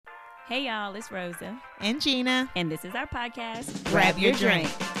Hey y'all, it's Rosa. And Gina. And this is our podcast, Grab Your Drink,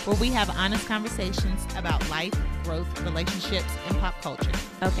 where we have honest conversations about life, growth, relationships, and pop culture.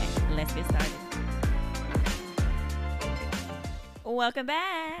 Okay, let's get started. Welcome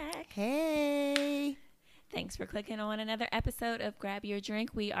back. Hey. Thanks for clicking on another episode of Grab Your Drink.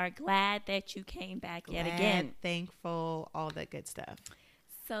 We are glad that you came back yet again. Thankful, all that good stuff.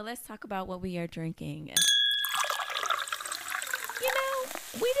 So let's talk about what we are drinking. You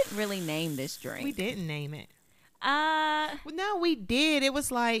know, we didn't really name this drink. We didn't name it. Well, no, we did. It was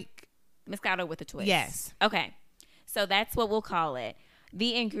like Moscato with a twist. Yes. Okay. So that's what we'll call it.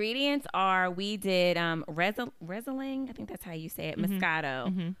 The ingredients are, we did Riesling, I think that's how you say it,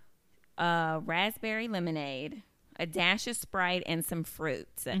 Moscato, raspberry lemonade, a dash of Sprite, and some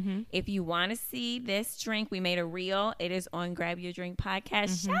fruits. If you want to see this drink, we made a reel. It is on Grab Your Drink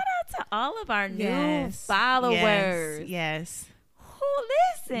podcast. Shout out to all of our new followers. Yes. Who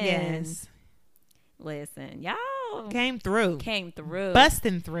listen? Yes. Listen, y'all Came through.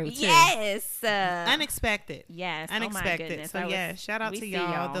 Busting through, too. Yes. Unexpected. Yes. Unexpected. Oh my goodness. So, yeah, shout out to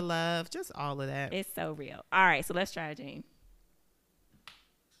y'all, the love, just all of that. It's so real. All right, so let's try, Gene.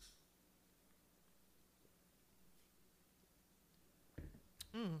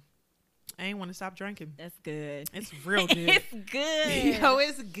 I ain't want to stop drinking. That's good. It's real good. It's good. Yo,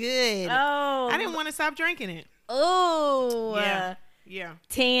 it's good. Oh. I didn't want to stop drinking it. Oh. Yeah.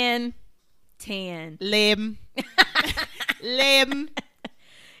 10. Lim.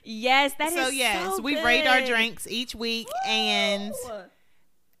 Yes, that so is yes, so we good. rate our drinks each week. Woo. And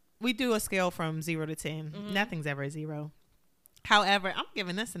we do a scale from 0 to 10. Nothing's ever a 0. However, I'm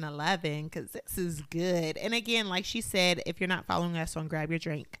giving this an 11 because this is good. And again, like she said, if you're not following us on Grab Your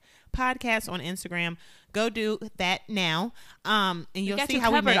Drink podcast on Instagram, go do that now. And you'll see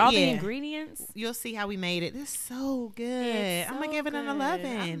how we made all the ingredients. You'll see how we made it. It's so good. It's I'm gonna so give it an good.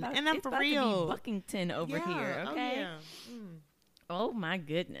 11. And I'm it's for about real. To be Buckington over here. Okay. Oh my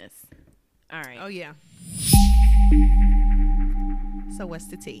goodness. All right. Oh yeah. So what's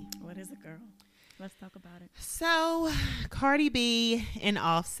the tea? What is it, girl? Let's talk about it. So Cardi B and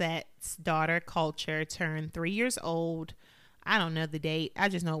Offset's daughter Culture turned 3 years old. I don't know the date. I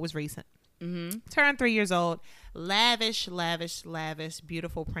just know it was recent. Turned 3 years old. Lavish,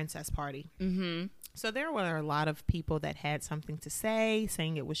 beautiful princess party. So there were a lot of people that had something to say,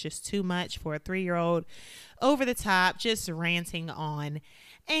 saying it was just too much for a 3-year-old, over the top, just ranting on.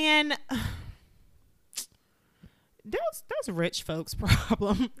 And that's a rich folks'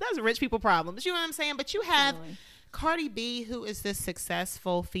 problem. That's a rich people problem. You know what I'm saying? But you have Cardi B, who is this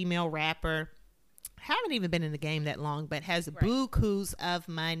successful female rapper, haven't even been in the game that long, but has bukus of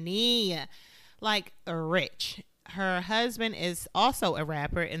money, like rich. Her husband is also a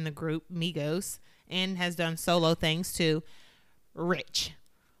rapper in the group Migos and has done solo things too. Rich.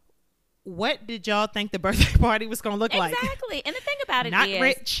 What did y'all think the birthday party was going to look like? Exactly. And the thing about it Not is,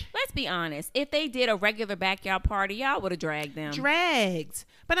 rich. Let's be honest. If they did a regular backyard party, y'all would have dragged them.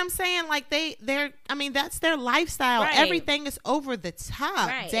 But I'm saying, like, that's their lifestyle. Right. Everything is over the top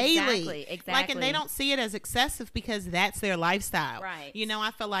daily. Exactly. Like, and they don't see it as excessive because that's their lifestyle. Right. You know,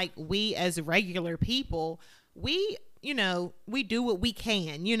 I feel like we as regular people, we do what we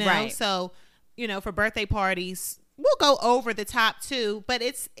can, Right. So, for birthday parties, we'll go over the top too, but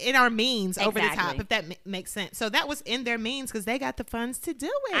it's in our means over the top, if that makes sense. So that was in their means because they got the funds to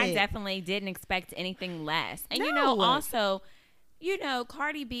do it. I definitely didn't expect anything less. And also,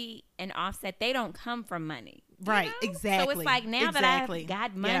 Cardi B and Offset, they don't come from money. Right, exactly. So it's like, now that I've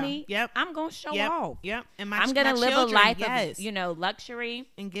got money, I'm going to show off. Yep. And I'm going to live a life of, luxury.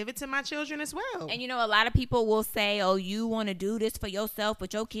 And give it to my children as well. And, a lot of people will say, oh, you want to do this for yourself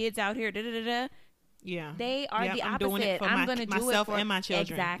with your kids out here, da-da-da-da. Yeah. They are the opposite. I'm doing it for myself and my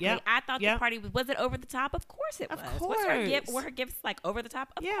children. Exactly. Yep. I thought the party was it over the top? Of course it was. Of course. Was her gift? Were her gifts like over the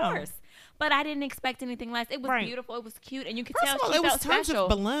top? Of course. But I didn't expect anything less. It was beautiful. It was cute, and you could tell she it was felt tons special. of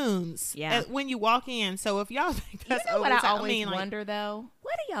balloons. Yeah. When you walk in. So if y'all think that's over the what top, I always wonder though,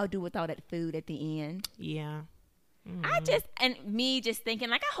 what do y'all do with all that food at the end? Yeah. I just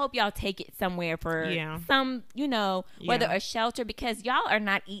thinking, like, I hope y'all take it somewhere for some, whether a shelter, because y'all are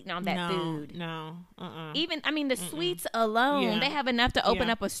not eating on that food. No. Even, the sweets alone, they have enough to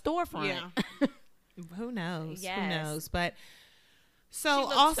open up a storefront. Yeah. Who knows? Yes. Who knows? But so she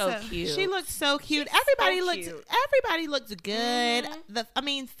looked also, so cute. she looked so cute. She's Everybody so looked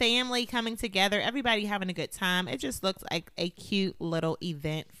good. Family coming together, everybody having a good time. It just looks like a cute little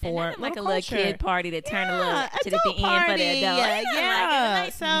event for like a Culture. little kid party that turned a little to the adult end for the party. adult. Yeah. Like a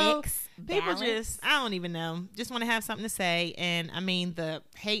nice So mix. people balance. I don't even know, just want to have something to say. And the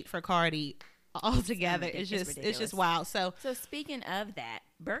hate for Cardi altogether is It's just ridiculous. wild. So Speaking of that,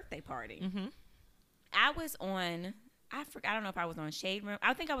 birthday party. Mm-hmm. I was on, I don't know if I was on Shade Room.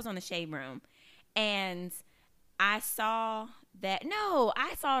 I think I was on the Shade Room. And I saw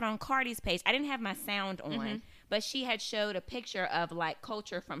I saw it on Cardi's page. I didn't have my sound on, but she had showed a picture of like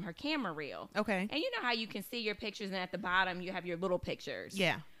Culture from her camera reel. Okay. And you know how you can see your pictures and at the bottom you have your little pictures.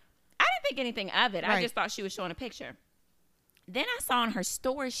 Yeah. I didn't think anything of it. Right. I just thought she was showing a picture. Then I saw on her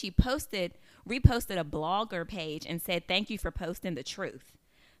story she reposted a blogger page and said, "Thank you for posting the truth."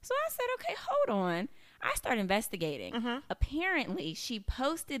 So I said, okay, hold on. I started investigating. Apparently, she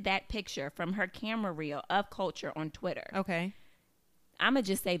posted that picture from her camera reel of Culture on Twitter. Okay. I'm going to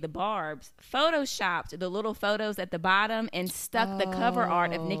just say the Barbs photoshopped the little photos at the bottom and stuck the cover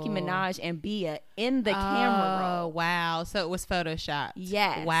art of Nicki Minaj and Bia in the camera roll. Oh, wow. So it was Photoshopped.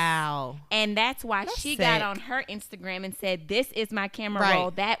 Yes. Wow. And that's why she got on her Instagram and said, "This is my camera roll.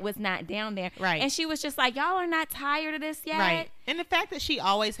 That was not down there." Right. And she was just like, "Y'all are not tired of this yet?" Right. And the fact that she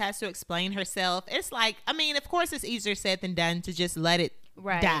always has to explain herself, it's like, I mean, of course it's easier said than done to just let it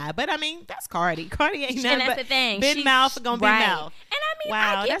die. But I mean, that's Cardi. Cardi ain't nothing but the thing. Big mouth gonna be mouth. And I mean,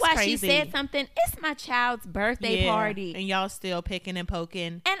 wow, I get why crazy. she said something. It's my child's birthday party. And y'all still picking and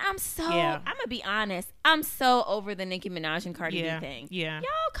poking. And I'm going to be honest, I'm so over the Nicki Minaj and Cardi B thing. Yeah.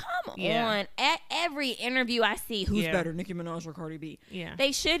 Y'all come on. At every interview I see, who's better, Nicki Minaj or Cardi B? Yeah.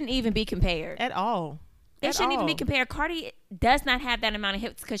 They shouldn't even be compared. At all. They shouldn't even be compared. Cardi does not have that amount of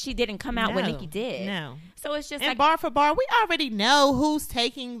hits because she didn't come out when Nicki did. No. So it's just and like bar for bar, we already know who's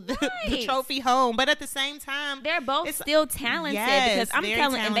taking the trophy home. But at the same time, they're both still talented because I'm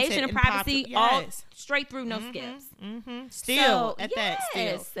telling Invasion of Privacy all straight through, no skips. Still at that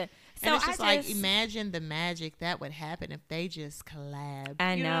still. So it's just like, imagine the magic that would happen if they just collab.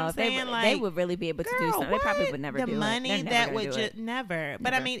 I know. They would really be able to do something. They probably would never do it. The money that would just never.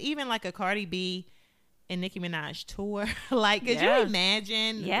 But I mean, even like a Cardi B and Nicki Minaj tour, like, could you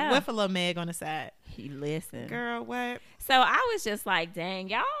imagine with a little Meg on the side? Listen, girl, what? So I was just like, dang,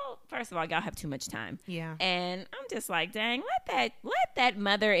 y'all. First of all, y'all have too much time. Yeah. And I'm just like, dang, let that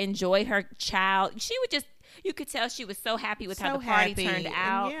mother enjoy her child. She would just. You could tell she was so happy with how the party turned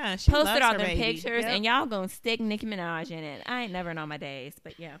out. And she posted all them pictures, and y'all gonna stick Nicki Minaj in it. I ain't never known my days,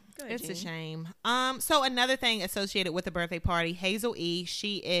 but yeah, go ahead, it's a shame. So another thing associated with the birthday party, Hazel E.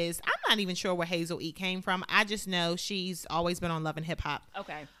 She is. I'm not even sure where Hazel E. came from. I just know she's always been on Love and Hip Hop.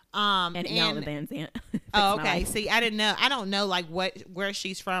 Okay. And y'all the band's in. Oh, okay. See, I didn't know. I don't know like where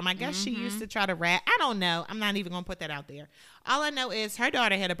she's from. I guess she used to try to rap. I don't know. I'm not even gonna put that out there. All I know is her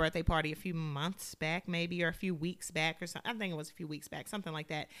daughter had a birthday party a few months back, maybe, or a few weeks back, or something. I think it was a few weeks back, something like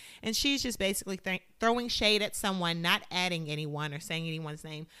that. And she's just basically throwing shade at someone, not adding anyone or saying anyone's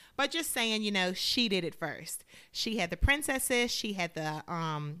name, but just saying, you know, she did it first. She had the princesses. She had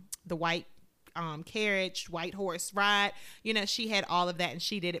the white carriage, white horse ride, you know, she had all of that and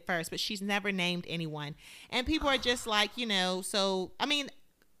she did it first, but she's never named anyone. And people are just like, you know, so I mean,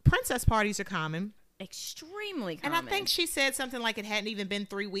 princess parties are common, extremely common. And I think she said something like it hadn't even been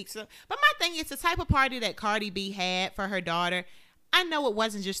 3 weeks. But my thing is, the type of party that Cardi B had for her daughter, I know it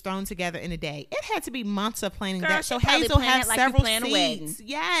wasn't just thrown together in a day. It had to be months of planning. That. So Hazel have several seats.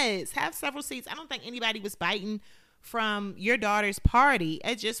 Yes, have several seats. I don't think anybody was biting from your daughter's party.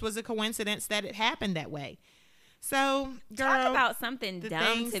 It just was a coincidence that it happened that way. So, girl, talk about something the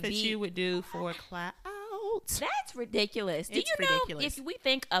dumb things to that you would do for clout. That's ridiculous. It's do you ridiculous. know if we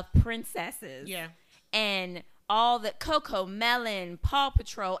think of princesses? Yeah. And all the Coco Melon, Paw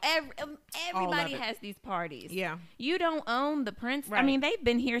Patrol, everybody has these parties. Yeah. You don't own the prince. Right. I mean, they've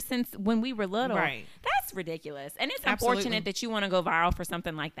been here since when we were little. Right. That's ridiculous. And it's Absolutely. unfortunate that you want to go viral for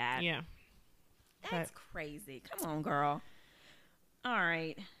something like that. Yeah. That's crazy. Come on, girl. All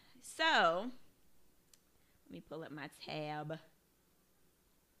right. So, let me pull up my tab.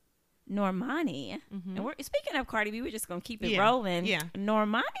 Normani. Mm-hmm. And speaking of Cardi B, we're just going to keep it Yeah. rolling. Yeah.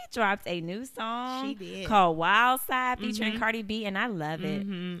 Normani dropped a new song She did. called Wild Side featuring Mhm. Cardi B, and I love it.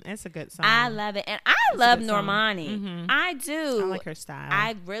 Mm-hmm. It's a good song. I love it. And I It's a love good song. Normani. Mhm. I do. I like her style.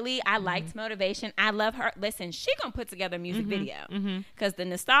 I liked Motivation. I love her. Listen, she gonna put together a music video because the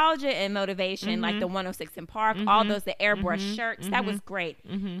nostalgia and Motivation, like the 106 in Park, all those, the airbrush shirts, that was great.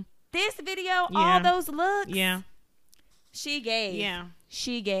 Mm-hmm. This video, Yeah. all those looks, Yeah. she gave. Yeah.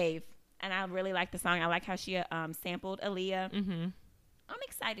 She gave. And I really like the song. I like how she sampled Aaliyah. Mm-hmm. I'm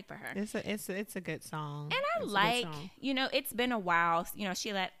excited for her. It's a good song. And I like, you know, it's been a while. You know,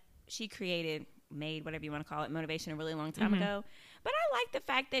 she made whatever you want to call it, Motivation a really long time ago. But I like the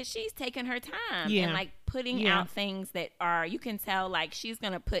fact that she's taking her time and like putting out things that are, you can tell like she's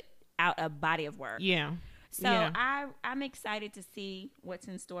going to put out a body of work. Yeah. So I'm excited to see what's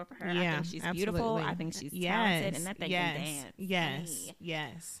in store for her. I think she's beautiful. I think she's talented, and that thing can dance.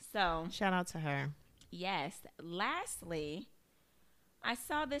 Yes. So shout out to her. Yes. Lastly, I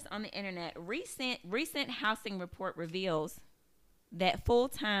saw this on the internet. Recent housing report reveals that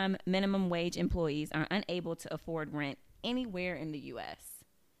full-time minimum wage employees are unable to afford rent anywhere in the U.S.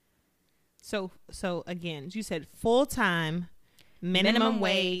 So again, you said full-time minimum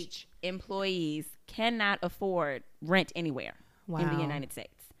wage employees cannot afford rent anywhere in the United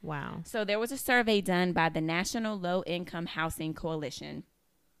States. Wow. So there was a survey done by the National Low Income Housing Coalition.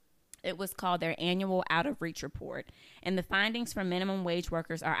 It was called their annual Out of Reach report, and the findings from minimum wage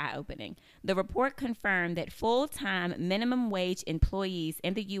workers are eye-opening. The report confirmed that full-time minimum wage employees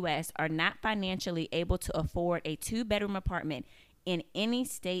in the U.S. are not financially able to afford a 2-bedroom apartment in any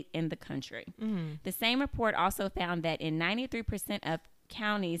state in the country. Mm-hmm. The same report also found that in 93% of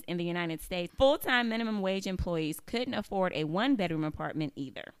counties in the United States, full-time minimum wage employees couldn't afford a 1-bedroom apartment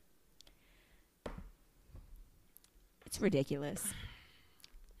either. It's ridiculous.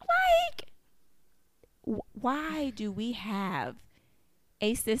 Why do we have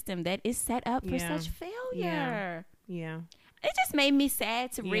a system that is set up for such failure? Yeah. It just made me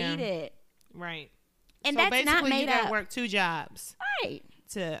sad to read it. Right. And so that's not made you gotta work 2 jobs. Right.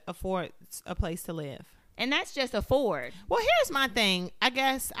 To afford a place to live. And that's just afford. Well, here's my thing. I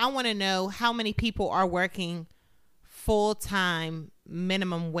guess I want to know how many people are working full-time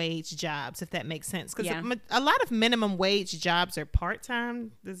minimum wage jobs, if that makes sense. Because a lot of minimum wage jobs are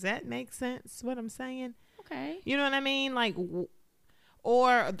part-time. Does that make sense, what I'm saying? Okay. You know what I mean? Like,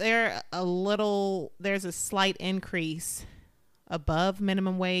 or there's a slight increase above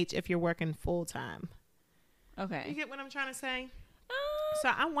minimum wage if you're working full-time. Okay. You get what I'm trying to say? So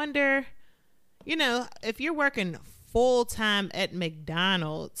I wonder, if you're working full-time at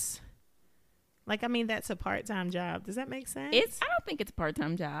McDonald's, like, I mean, that's a part-time job. Does that make sense? I don't think it's a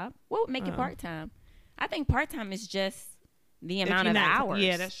part-time job. What would make it part-time? I think part-time is just the amount of hours.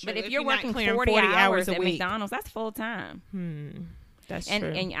 Yeah, that's true. But if you're working 40 hours at McDonald's, that's full-time. That's true.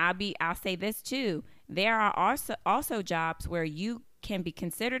 And I'll say this too. There are also jobs where you can be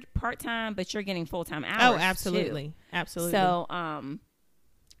considered part-time, but you're getting full-time hours. Oh, absolutely. Too. Absolutely. So,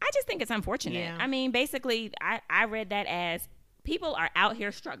 I just think it's unfortunate. Yeah. I mean, basically, I read that as people are out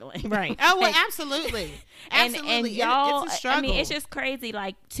here struggling. Right. Oh, well, absolutely. Absolutely. And y'all, it's a struggle. I mean, it's just crazy,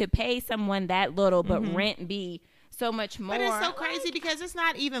 like, to pay someone that little, but rent be so much more. But it's so crazy because it's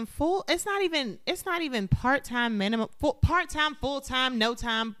not even it's not even part-time minimum, part-time, full-time, no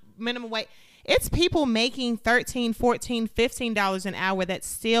time minimum wage. It's people making $13, $14, $15 an hour that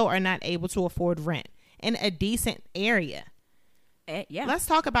still are not able to afford rent in a decent area. Yeah. Let's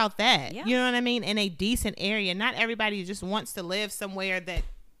talk about that. Yeah. You know what I mean? In a decent area. Not everybody just wants to live somewhere that,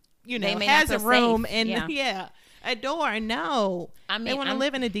 has a room and a door. No. I mean, they want to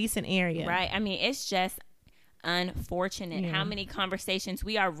live in a decent area. Right. I mean, it's just unfortunate how many conversations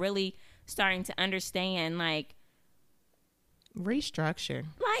we are really starting to understand, like, restructure.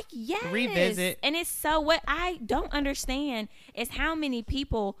 Like, yes. Revisit. And it's so, what I don't understand is how many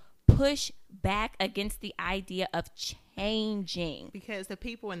people push back against the idea of changing. Because the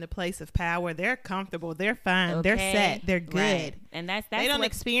people in the place of power, they're comfortable, they're fine, they're set, they're good. Right. And that's they don't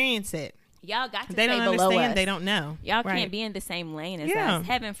experience it. Y'all got to they stay don't below understand, us. they don't know. Y'all can't be in the same lane as us.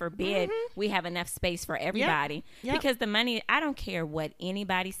 Heaven forbid we have enough space for everybody. Because the money, I don't care what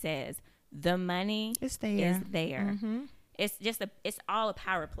anybody says, the money is there. It's just it's all a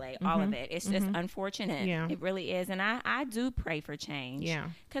power play, all of it. It's just unfortunate. Yeah. It really is. And I do pray for change. Yeah.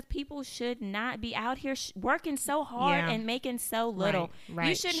 Because people should not be out here working so hard and making so little. Right.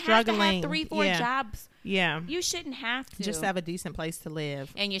 You shouldn't have to have 3-4 jobs. Yeah. You shouldn't have to. Just have a decent place to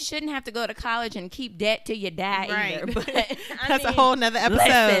live. And you shouldn't have to go to college and keep debt till you die either. But that's a whole nother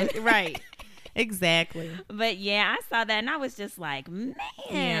episode. Right. Exactly. But yeah, I saw that and I was just like,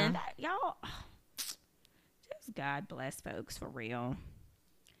 man, y'all... God bless folks, for real.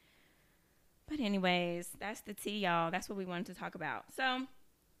 But anyways, that's the tea, y'all. That's what we wanted to talk about. So,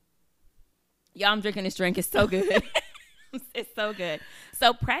 y'all, I'm drinking this drink. It's so good. It's so good.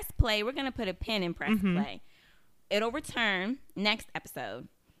 So press play. We're going to put a pin in press play. It'll return next episode.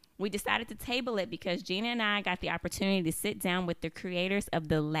 We decided to table it because Gina and I got the opportunity to sit down with the creators of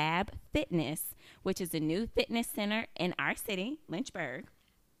The Lab Fitness, which is a new fitness center in our city, Lynchburg,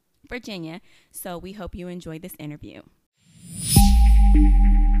 Virginia. So we hope you enjoyed this interview.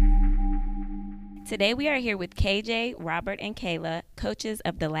 Today we are here with KJ, Robert, and Kayla, coaches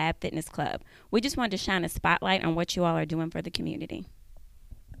of the Lab Fitness Club. We just wanted to shine a spotlight on what you all are doing for the community.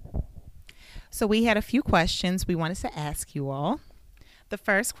 So we had a few questions we wanted to ask you all. The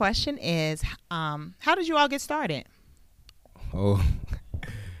first question is, how did you all get started? Oh,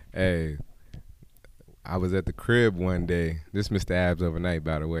 hey, I was at the crib one day. This Mr. Abs overnight,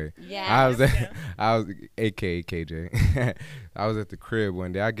 by the way. Yeah. I was AKA KJ. I was at the crib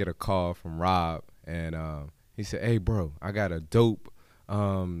one day. I get a call from Rob, and he said, "Hey, bro, I got a dope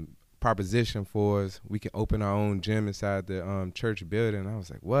proposition for us. We can open our own gym inside the church building." I was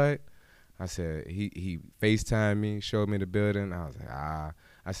like, "What?" I said, he FaceTimed me, showed me the building. I was like, I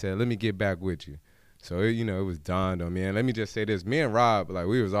said, "Let me get back with you." So, it was dawned on me. And let me just say this. Me and Rob, like,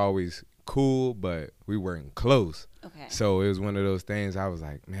 we was always cool, but we weren't close. Okay. So it was one of those things I was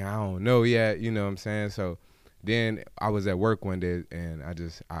like, man, I don't know yet. You know what I'm saying? So then I was at work one day, and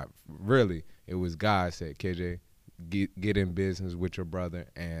it was God said, "KJ, get in business with your brother,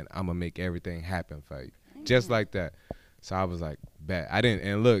 and I'm going to make everything happen for you." Just like that. So I was like, bet. I didn't,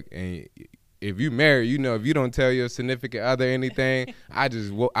 and look, and if you married, if you don't tell your significant other anything, I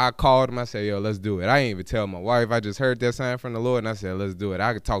called him, I said, "Yo, let's do it." I didn't even tell my wife. I just heard that sign from the Lord, and I said, "Let's do it."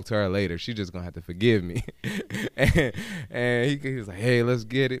 I could talk to her later. She just going to have to forgive me. and he was like, "Hey, let's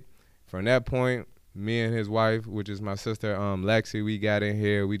get it." From that point, me and his wife, which is my sister, Lexi, we got in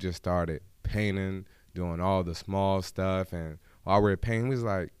here. We just started painting, doing all the small stuff. And while we were painting, we was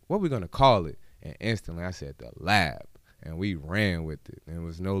like, what we going to call it? And instantly I said, The Lab. And we ran with it. And there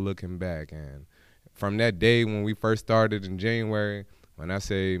was no looking back. And from that day when we first started in January, when I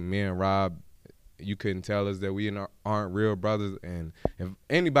say me and Rob, you couldn't tell us that we aren't real brothers. And if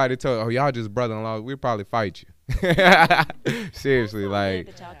anybody told, "Oh, y'all just brother-in-law," we'd probably fight you. Seriously, we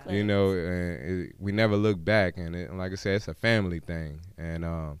never look back. And like I said, it's a family thing. And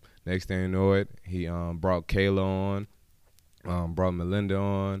next thing you know it, he brought Kayla on, brought Melinda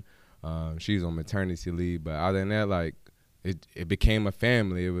on. She's on maternity leave. But other than that, it became a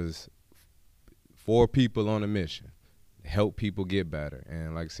family. It was 4 people on a mission. Help people get better.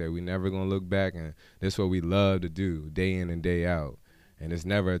 And like I said, we never going to look back, and that's what we love to do day in and day out. And it's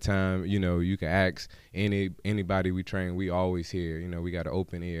never a time, you can ask anybody we train, we always hear, we got an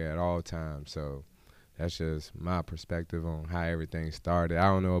open ear at all times. So that's just my perspective on how everything started. I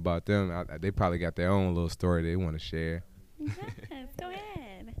don't know about them. They probably got their own little story they want to share. Yes, go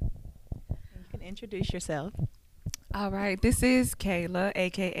ahead. You can introduce yourself. All right, this is Kayla,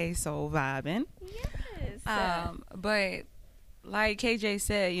 aka Soul Vibin'. Yes. But like KJ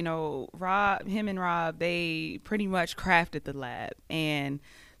said, him and Rob, they pretty much crafted the lab. And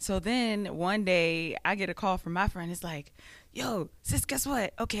so then one day I get a call from my friend. It's like, "Yo, sis, guess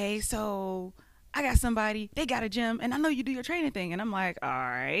what? Okay, so I got somebody, they got a gym, and I know you do your training thing." And I'm like, "All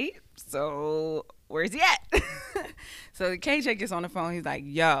right, so where's he at?" So KJ gets on the phone. He's like,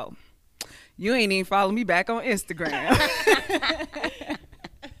 "Yo, you ain't even follow me back on Instagram."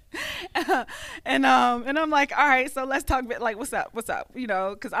 And I'm like, "All right, so let's talk about what's up,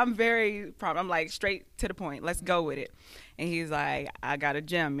 because I'm very prompt. I'm like straight to the point. Let's go with it." And he's like, "I got a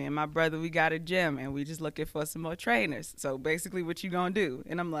gym. Me and my brother, we got a gym, and we just looking for some more trainers. So basically, what you gonna do?"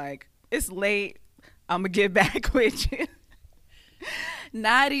 And I'm like, "It's late. I'm gonna get back with you."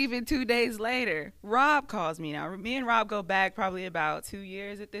 Not even 2 days later, Rob calls me. Now, me and Rob go back probably about 2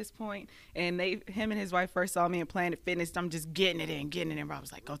 years at this point. And him and his wife first saw me in Planet Fitness. I'm just getting it in. Rob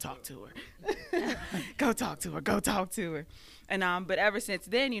was like, "Go talk to her." Go talk to her. And but ever since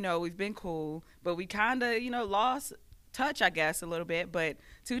then, we've been cool. But we kind of, lost touch, I guess, a little bit. But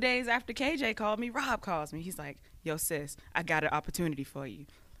 2 days after KJ called me, Rob calls me. He's like, "Yo, sis, I got an opportunity for you.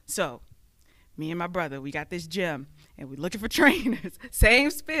 So me and my brother, we got this gym, and we're looking for trainers."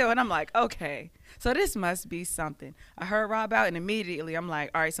 Same spiel. And I'm like, okay, so this must be something. I heard Rob out, and immediately I'm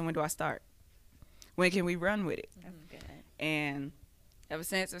like, all right, so when do I start? When can we run with it? That's good. And ever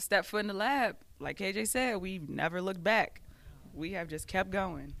since I stepped foot in the lab, like KJ said, we've never looked back. We have just kept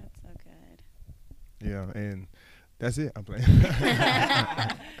going. That's so good. Yeah, and that's it. I'm playing.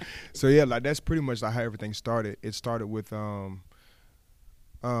 So yeah, that's pretty much how everything started. It started with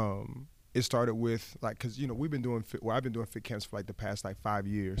because we've been doing I've been doing fit camps for the past 5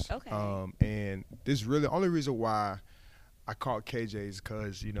 years. Okay. And this really the only reason why I called KJ is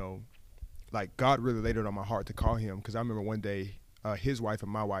because God really laid it on my heart to call him, because I remember one day his wife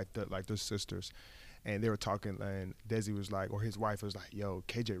and my wife, they're sisters, and they were talking, and Desi was like, or his wife was like, "Yo,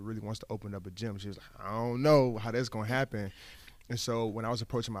 KJ really wants to open up a gym." She was like, "I don't know how that's gonna happen." And so when I was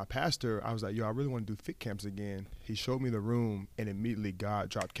approaching my pastor, I was like, "Yo, I really want to do fit camps again." He showed me the room, and immediately God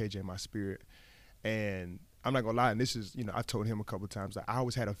dropped KJ in my spirit. And I'm not gonna lie, and this is, I told him a couple of times, I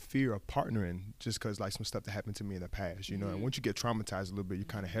always had a fear of partnering just because some stuff that happened to me in the past, and once you get traumatized a little bit, you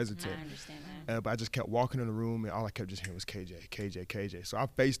kind of hesitate. I understand that. But I just kept walking in the room, and all I kept just hearing was KJ. So I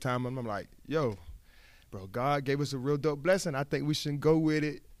FaceTime him, I'm like, "Yo, bro, God gave us a real dope blessing. I think we should go with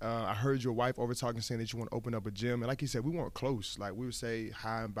it. I heard your wife over talking, saying that you want to open up a gym. And like you said, we weren't close. Like, we would say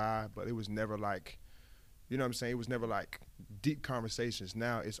hi and bye, but it was never like, you know what I'm saying? It was never like deep conversations.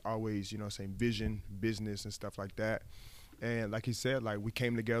 Now it's always, you know what I'm saying, vision, business, and stuff like that. And like he said, like, we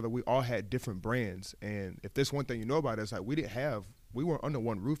came together. We all had different brands. And if there's one thing you know about us, like, we weren't under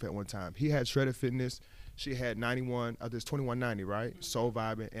one roof at one time. He had Shredded Fitness. She had 91, there's 2190, right? Soul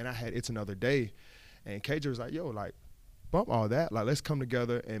Vibing. And I had It's Another Day. And KJ was like, yo, like, bump all that. Like, let's come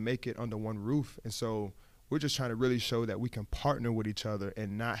together and make it under one roof. And so we're just trying to really show that we can partner with each other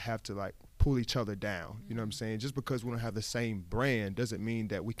and not have to, like, pull each other down. You know what I'm saying? Just because we don't have the same brand doesn't mean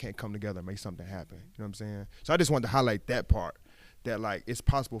that we can't come together and make something happen. You know what I'm saying? So I just wanted to highlight that part, that, like, it's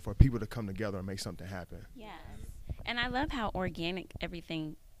possible for people to come together and make something happen. Yes. And I love how organic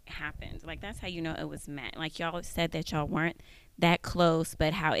everything happened. Like, that's how you know it was meant. Like, y'all said that y'all weren't that close,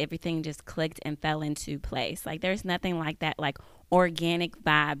 but how everything just clicked and fell into place. Like, there's nothing like that, like, organic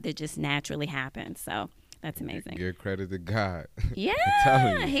vibe that just naturally happened. So that's amazing. Give credit to God.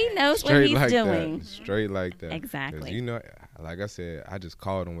 Yeah, he knows what he's doing. That. Straight like that. Exactly. You know, like I said, I just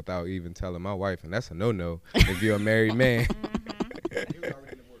called him without even telling my wife, and that's a no-no if you're a married man.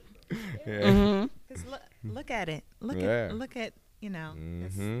 Yeah. Look at it. Look at, you know,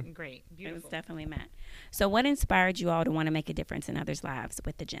 it's great. Beautiful. It was definitely Matt. So what inspired you all to want to make a difference in others' lives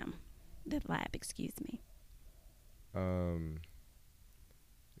with the gym? The lab, excuse me.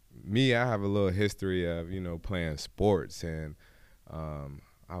 Me, I have a little history of, you know, playing sports, and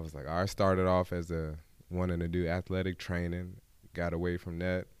I was like, I started off as wanting to do athletic training, got away from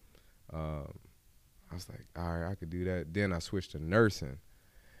that. I was like, all right, I could do that. Then I switched to nursing,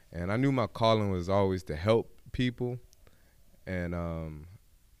 and I knew my calling was always to help people, and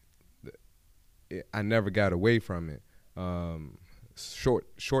I never got away from it.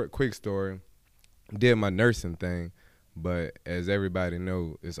 Short, quick story. Did my nursing thing, but as everybody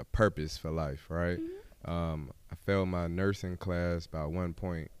know, it's a purpose for life, right? Mm-hmm. I failed my nursing class by 1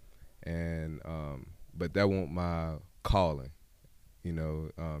 point, and but that wasn't my calling, you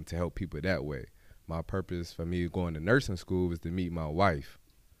know, to help people that way. My purpose for me going to nursing school was to meet my wife,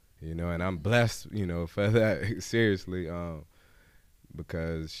 you know, and I'm blessed, you know, for that, seriously,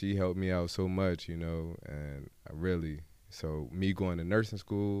 because she helped me out so much, you know, and so me going to nursing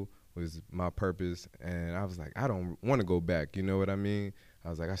school was my purpose, and I was like, I don't want to go back, you know what I mean? I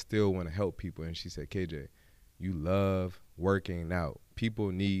was like, I still want to help people, and she said, KJ, you love working out.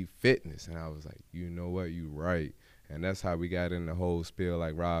 People need fitness, and I was like, you know what, you right. And that's how we got in the whole spiel,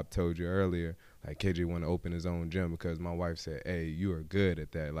 like Rob told you earlier. Like, KJ want to open his own gym because my wife said, hey, you are good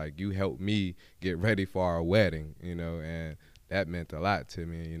at that. Like, you helped me get ready for our wedding, you know, and that meant a lot to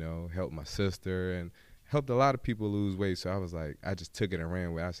me, you know, helped my sister and helped a lot of people lose weight. So I was like, I just took it and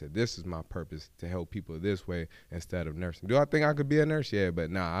ran with it. I said, this is my purpose, to help people this way instead of nursing. Do I think I could be a nurse? Yeah, but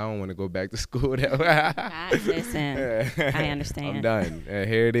nah, I don't want to go back to school that way. Listen, I understand. I'm done. And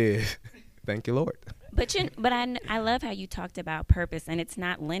here it is. Thank you, Lord. But I love how you talked about purpose, and it's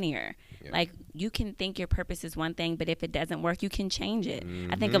not linear. Yeah. Like, you can think your purpose is one thing, but if it doesn't work, you can change it.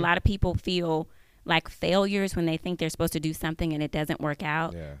 Mm-hmm. I think a lot of people feel like failures when they think they're supposed to do something and it doesn't work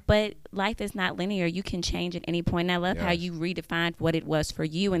out. Yeah. But life is not linear. You can change at any point. And I love how you redefined what it was for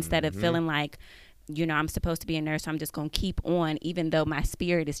you instead of feeling like, you know, I'm supposed to be a nurse, so I'm just going to keep on even though my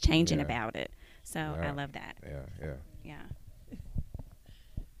spirit is changing about it. So I love that. Yeah.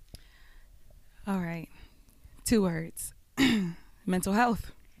 All right. 2 words. Mental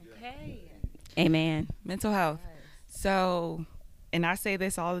health. Okay. Amen. Mental health. So, and I say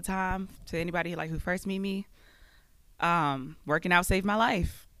this all the time to anybody like who first meet me, working out saved my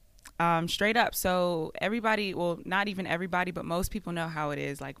life. Straight up. So everybody, well, not even everybody, but most people know how it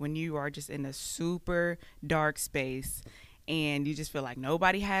is. Like when you are just in a super dark space and you just feel like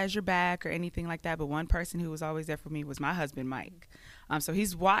nobody has your back or anything like that. But one person who was always there for me was my husband, Mike. So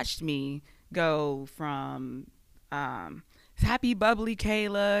he's watched me go from happy, bubbly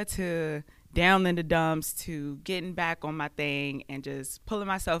Kayla to down in the dumps to getting back on my thing and just pulling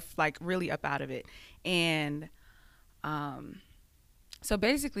myself like really up out of it. And so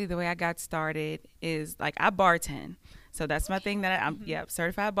basically the way I got started is like I bartend. So that's my thing that I'm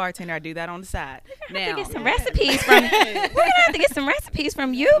certified bartender. I do that on the side. We're gonna have to get some recipes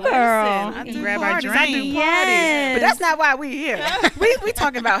from you, girl. Listen, I do grab parties. I do parties. But that's not why we here. we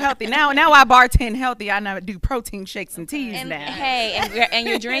talking about healthy. Now I bartend healthy. I now do protein shakes and teas now. Hey, and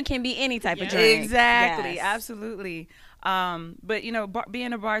your drink can be any type of drink. Exactly. Yes. Absolutely. But you know,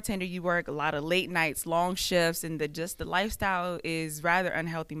 being a bartender, you work a lot of late nights, long shifts, and the lifestyle is rather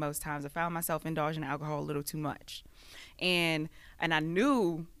unhealthy most times. I found myself indulging in alcohol a little too much. And I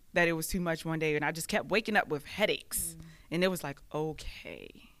knew that it was too much one day, and I just kept waking up with headaches. And it was like, okay.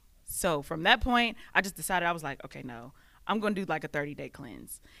 So from that point, I just decided, I was like, okay, no, I'm going to do like a 30-day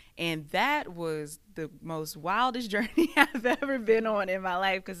cleanse. And that was the most wildest journey I've ever been on in my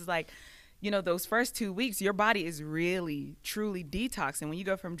life, because it's like, you know, those first 2 weeks, your body is really, truly detoxing. When you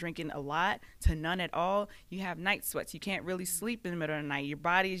go from drinking a lot to none at all, you have night sweats. You can't really sleep in the middle of the night. Your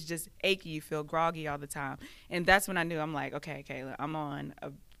body is just achy. You feel groggy all the time. And that's when I knew, I'm like, okay, Kayla, I'm on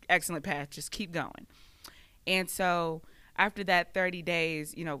an excellent path. Just keep going. And so after that 30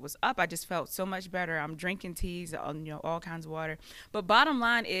 days, you know, was up, I just felt so much better. I'm drinking teas, you know, all kinds of water. But bottom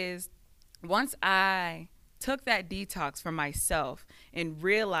line is, once I took that detox for myself and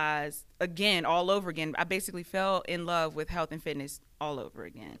realized again, all over again, I basically fell in love with health and fitness all over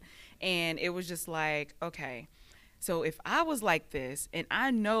again. And it was just like, okay, so if I was like this and I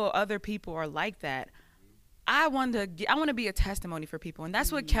know other people are like that, I want to be a testimony for people, and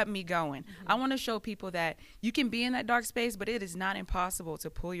that's what kept me going. I want to show people that you can be in that dark space, but it is not impossible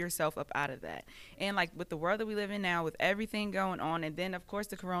to pull yourself up out of that. And like with the world that we live in now, with everything going on, and then of course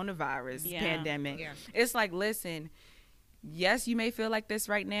the coronavirus pandemic, it's like, listen, yes, you may feel like this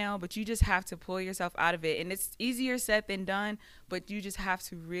right now, but you just have to pull yourself out of it. And it's easier said than done, but you just have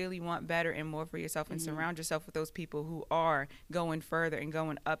to really want better and more for yourself, and surround yourself with those people who are going further and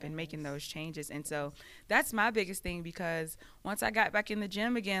going up and making those changes. And so that's my biggest thing, because once I got back in the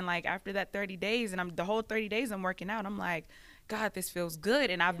gym again, like after that 30 days, and the whole 30 days I'm working out, I'm like, God, this feels good.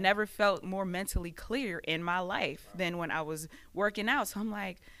 And I've never felt more mentally clear in my life than when I was working out. So I'm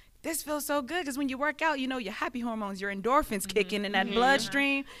like, this feels so good, because when you work out, you know, your happy hormones, your endorphins kicking in that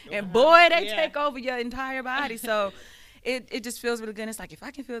bloodstream, and boy, they take over your entire body. So it just feels really good. And it's like, if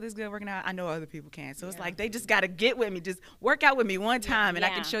I can feel this good working out, I know other people can. So it's like, they just got to get with me. Just work out with me one time, and I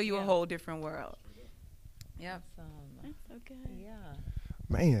can show you a whole different world. Yeah. That's so good. Yeah.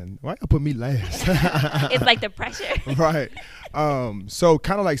 Man, why y'all put me last? It's like the pressure. Right. So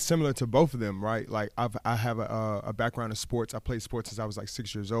kind of like similar to both of them, right? Like I have a background in sports. I played sports since I was like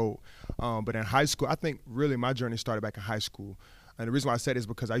 6 years old. But in high school, I think really my journey started back in high school. And the reason why I said it is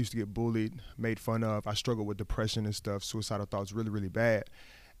because I used to get bullied, made fun of. I struggled with depression and stuff, suicidal thoughts, really, really bad.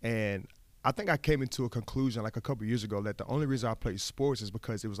 And I think I came into a conclusion like a couple years ago that the only reason I played sports is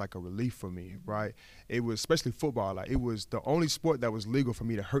because it was like a relief for me, right? It was, especially football, like it was the only sport that was legal for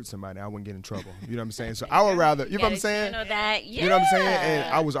me to hurt somebody. I wouldn't get in trouble. You know what I'm saying? So I would rather, you know what I'm saying? That. You know what I'm saying?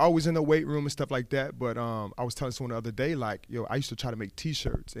 And I was always in the weight room and stuff like that. But I was telling someone the other day, like, yo, I used to try to make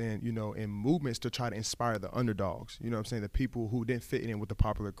T-shirts and, you know, and movements to try to inspire the underdogs. You know what I'm saying? The people who didn't fit in with the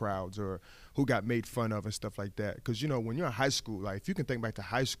popular crowds or who got made fun of and stuff like that. Because, you know, when you're in high school, like if you can think back to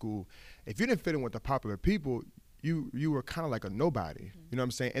high school, if you didn't fit in with the popular people, you were kind of like a nobody. You know what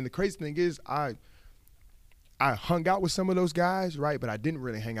I'm saying? And the crazy thing is I hung out with some of those guys, right? But I didn't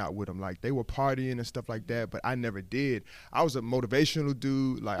really hang out with them. Like they were partying and stuff like that, but I never did. I was a motivational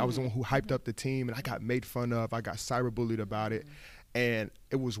dude. Like I was the one who hyped up the team, and I got made fun of. I got cyberbullied about it. And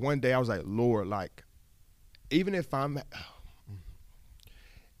it was one day I was like, Lord, like even if I'm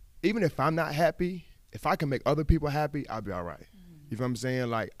not happy, if I can make other people happy, I'll be all right. You know what I'm saying?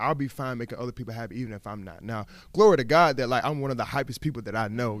 Like, I'll be fine making other people happy even if I'm not. Now, glory to God that, like, I'm one of the hypest people that I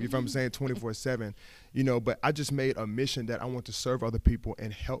know. You know what I'm saying? 24/7, you know, but I just made a mission that I want to serve other people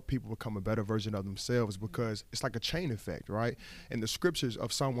and help people become a better version of themselves, because it's like a chain effect, right? In the scriptures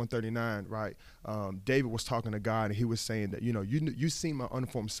of Psalm 139, right, David was talking to God, and he was saying that, you know, you see my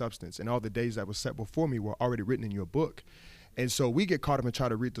unformed substance, and all the days that were set before me were already written in your book. And so we get caught up and try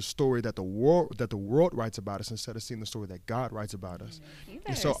to read the story that the world writes about us instead of seeing the story that God writes about us.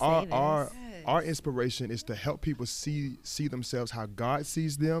 And so our inspiration is to help people see themselves how God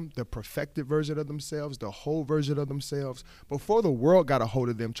sees them, the perfected version of themselves, the whole version of themselves. Before the world got a hold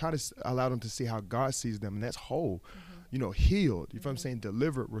of them, try to allow them to see how God sees them, and that's whole, you know, healed. You know what I'm saying?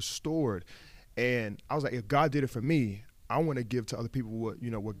 Delivered, restored. And I was like, if God did it for me, I want to give to other people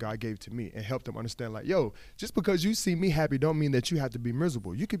what God gave to me, and help them understand, like, yo, just because you see me happy don't mean that you have to be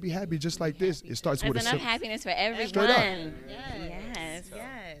miserable. You could be happy just like this. It starts with enough happiness for everyone. Yes.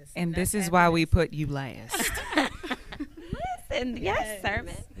 And this is why we put you last. Listen, yes,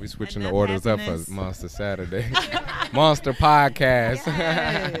 servant. We switching the orders up for Monster Saturday. Monster Podcast.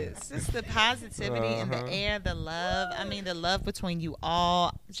 Yes. It's the positivity in the air, the love. I mean, the love between you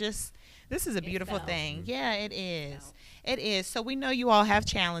all. Just, this is a beautiful thing. Yeah, it is. It is. So we know you all have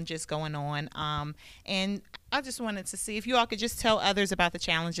challenges going on. And I just wanted to see if you all could just tell others about the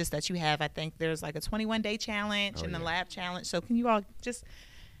challenges that you have. I think there's like a 21-day challenge and the lab challenge. So can you all just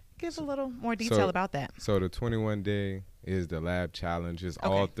give a little more detail about that? So the 21-day is the lab challenge. It's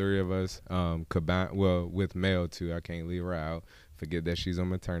all three of us combined. Well, with Mel too. I can't leave her out. Forget that she's on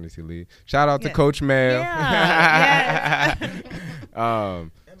maternity leave. Shout out to Yes. Coach Mel. Yeah, Oh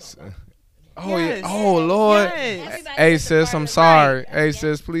Yes. yeah. Oh Lord. Yes. Everybody Hey gets a sis, part I'm of it. sorry. Right. Hey Yeah.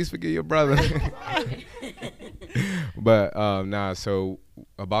 sis, please forgive your brother. But so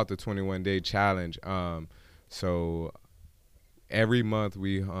about the 21-day challenge. So every month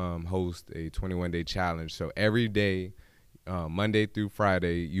we host a 21-day challenge. So every day, Monday through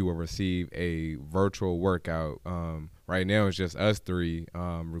Friday, you will receive a virtual workout. Right now it's just us three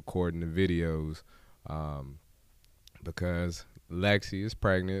recording the videos because Lexi is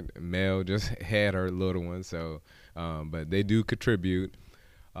pregnant. Mel just had her little one, so but they do contribute.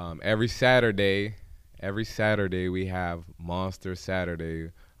 Every Saturday we have Monster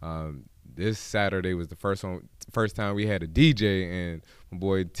Saturday. This Saturday was the first time we had a DJ, and my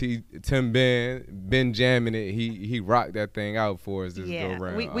boy Tim Ben jamming it. He rocked that thing out for us this go Yeah,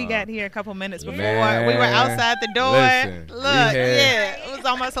 round. we got here a couple minutes before. Man, We were outside the door. listen, we Look, had- yeah, it was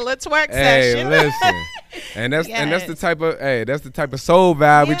almost a little twerk Hey, session. listen, and that's the Yes. type of soul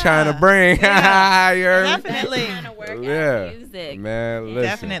vibe we trying to Yeah, bring. yeah. You heard me? Definitely. Trying to work out Yeah, music. man, listen.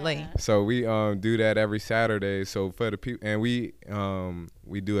 Definitely. So we do that every Saturday. So for the people, and we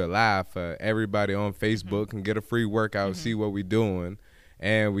do it live for everybody on Facebook can get a free workout, see what we doing,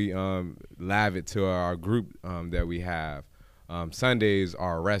 and we live it to our group that we have. Sundays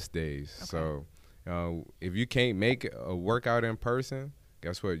are rest days. So if you can't make a workout in person,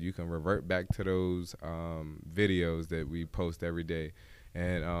 guess what? You can revert back to those videos that we post every day.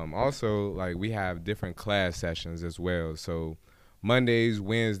 And also, like, we have different class sessions as well. So Mondays,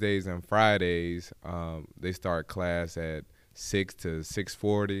 Wednesdays, and Fridays, they start class at 6 to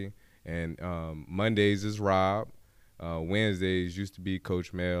 6:40. And Mondays is Rob. Wednesdays used to be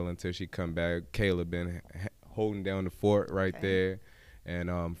Coach Mel until she come back. Kayla been holding down the fort right there.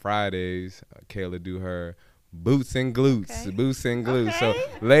 And Fridays, Kayla do her boots and glutes. Okay. Boots and glutes. Okay.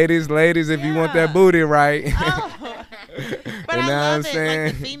 So ladies, if you want that Yeah. booty right. Oh. But You I know love what I'm it, like saying?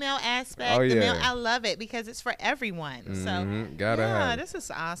 the female aspect. Oh, The male, yeah. I love it because it's for everyone. So Gotta yeah, have it. this is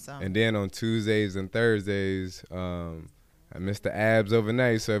awesome. And then on Tuesdays and Thursdays, I miss the abs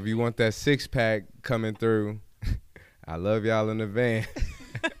overnight. So if you want that 6-pack coming through, I love y'all in the van.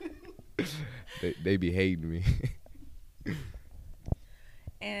 they be hating me.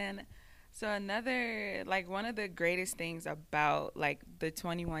 And so another, like, one of the greatest things about, like, the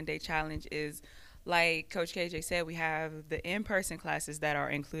 21-day challenge is, like Coach KJ said, we have the in-person classes that are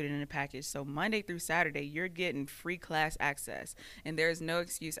included in the package. So Monday through Saturday, you're getting free class access. And there's no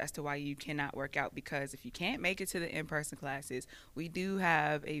excuse as to why you cannot work out, because if you can't make it to the in-person classes, we do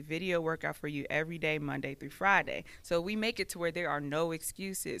have a video workout for you every day, Monday through Friday. So we make it to where there are no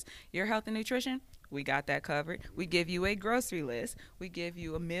excuses. Your health and nutrition, we got that covered. We give you a grocery list. We give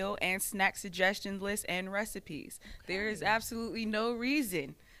you a meal and snack suggestion list and recipes. There is absolutely no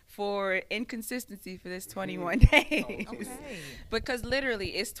reason for inconsistency for this 21 days. Because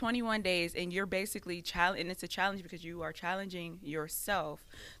literally it's 21 days and you're basically and it's a challenge because you are challenging yourself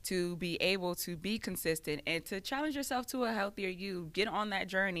to be able to be consistent and to challenge yourself to a healthier you. Get on that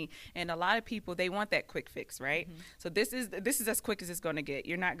journey. And a lot of people, they want that quick fix, right? So this is as quick as it's going to get.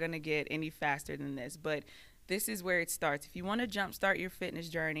 You're not going to get any faster than this, but this is where it starts. If you want to jumpstart your fitness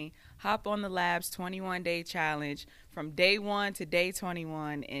journey, hop on the Labs 21-day challenge from day 1 to day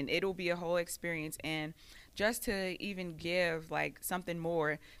 21, and it'll be a whole experience. And just to even give, like, something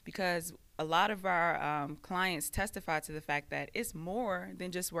more, because a lot of our clients testify to the fact that it's more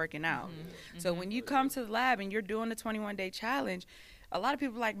than just working out. So when you come to the lab and you're doing the 21-day challenge, a lot of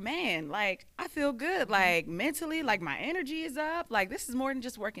people are like, man, like, I feel good, like, mentally, like, my energy is up, like, this is more than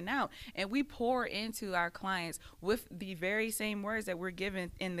just working out. And we pour into our clients with the very same words that we're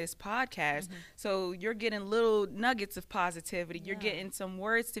given in this podcast. So you're getting little nuggets of positivity. You're getting some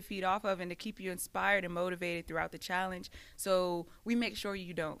words to feed off of and to keep you inspired and motivated throughout the challenge. So we make sure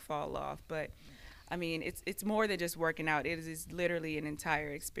you don't fall off. But I mean, it's more than just working out. It is literally an entire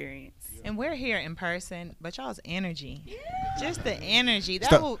experience. And we're here in person, but y'all's energy, just the energy,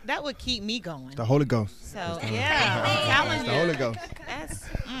 that would keep me going. The Holy Ghost. So yeah, I'm telling The you, Holy Ghost. that's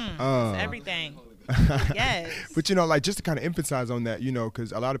everything. Yes. But, you know, like, just to kind of emphasize on that, you know,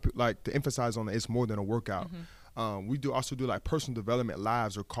 because a lot of people, like, to emphasize on that, it's more than a workout. We also do like personal development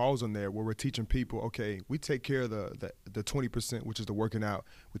lives or calls on there where we're teaching people, okay, we take care of the 20%, which is the working out.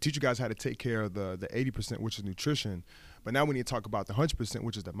 We teach you guys how to take care of the 80%, which is nutrition. But now we need to talk about the 100%,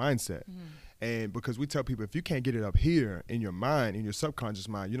 which is the mindset. And because we tell people, if you can't get it up here in your mind, in your subconscious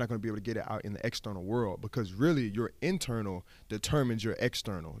mind, you're not going to be able to get it out in the external world, because really your internal determines your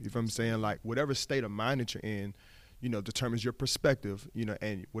external. You feel what I'm saying? Like, whatever state of mind that you're in, you know, determines your perspective, you know,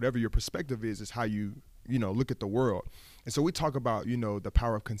 and whatever your perspective is how you, you know, look at the world. And so we talk about, you know, the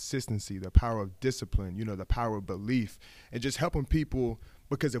power of consistency, the power of discipline, you know, the power of belief, and just helping people.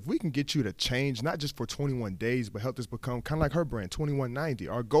 Because if we can get you to change, not just for 21 days, but help this become kind of like her brand, 2190.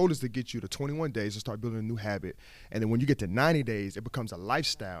 Our goal is to get you to 21 days to start building a new habit. And then when you get to 90 days, it becomes a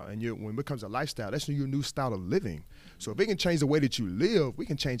lifestyle. And when it becomes a lifestyle, that's your new style of living. So if we can change the way that you live, we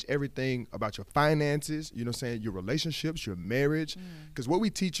can change everything about your finances, you know what I'm saying, your relationships, your marriage. Because what we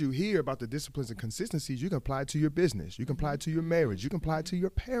teach you here about the disciplines and consistencies, you can apply it to your business. You can apply it to your marriage. You can apply it to your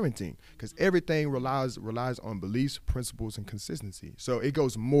parenting. Because everything relies on beliefs, principles, and consistency. So it goes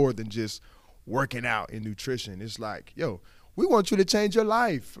more than just working out and nutrition. It's like, yo, we want you to change your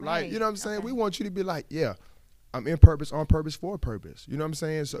life. Right. Like, you know what I'm saying? We want you to be like, yeah, I'm in purpose, on purpose, for a purpose. You know what I'm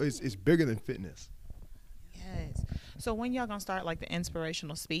saying? So it's bigger than fitness. Yes. So when y'all gonna start like the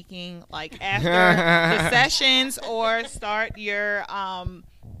inspirational speaking, like after the sessions, or start your cause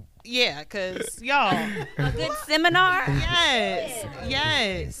y'all A good seminar.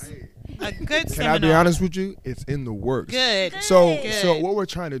 yes. A good Can seminar. I be honest with you? It's in the works. Good. So Good. what we're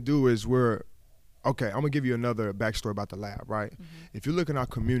trying to do is I'm gonna give you another backstory about the lab, right? If you look in our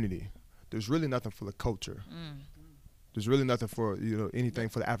community, there's really nothing for the culture. There's really nothing for, you know, anything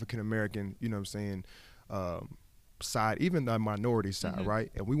for the African American, you know what I'm saying, side, even the minority side,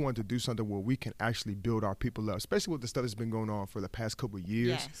 right? And we want to do something where we can actually build our people up, especially with the stuff that's been going on for the past couple of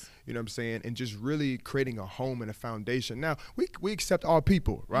years. Yes. You know what I'm saying? And just really creating a home and a foundation. Now, we accept all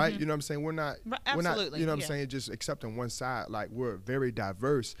people, right? You know what I'm saying? We're not, Absolutely. you know what I'm Yeah. saying, just accepting one side. Like, we're very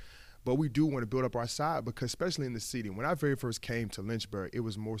diverse. But we do want to build up our side, because especially in the city, when I very first came to Lynchburg, it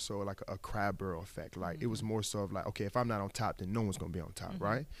was more so like a crab barrel effect. Like, it was more so of like, okay, if I'm not on top, then no one's going to be on top,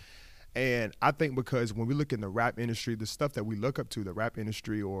 right? And I think because when we look in the rap industry, the stuff that we look up to, the rap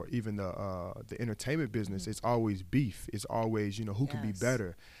industry or even the entertainment business, it's always beef. It's always, you know, who can be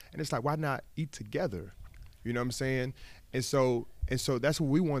better. And it's like, why not eat together? You know what I'm saying? And so that's what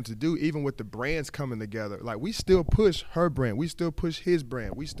we wanted to do, even with the brands coming together. Like, we still push her brand. We still push his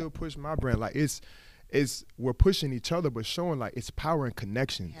brand. We still push my brand. Like, we're pushing each other, but showing like it's power and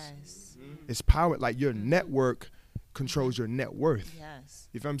connections. Yes. It's power, like your network controls your net worth. Yes.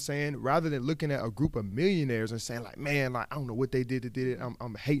 You know what I'm saying? Rather than looking at a group of millionaires and saying like, man, like, I don't know what they did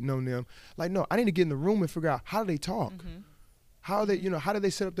I'm hating on them. Like, no, I need to get in the room and figure out, how do they talk? How they, you know, how do they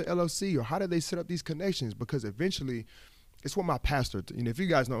set up the LLC, or how do they set up these connections? Because eventually, it's what my pastor, you know, if you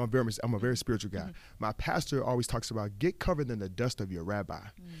guys know, I'm a very spiritual guy. My pastor always talks about, get covered in the dust of your rabbi.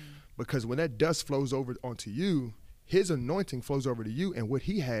 Because when that dust flows over onto you, his anointing flows over to you, and what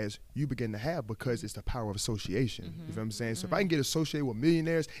he has, you begin to have, because it's the power of association. You know what I'm saying? So if I can get associated with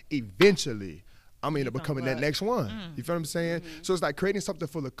millionaires, eventually I'm going to becoming that next one. You feel what I'm saying? So it's like creating something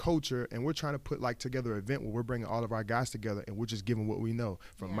for the culture, and we're trying to put like together an event where we're bringing all of our guys together, and we're just giving what we know,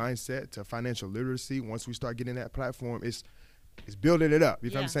 from mindset to financial literacy. Once we start getting that platform, it's building it up. You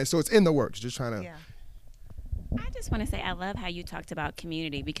feel what I'm saying? So it's in the works, just trying to. I just want to say I love how you talked about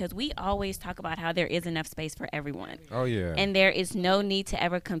community, because we always talk about how there is enough space for everyone. Oh, yeah. And there is no need to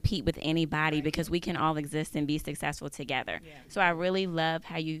ever compete with anybody, because we can all exist and be successful together. So I really love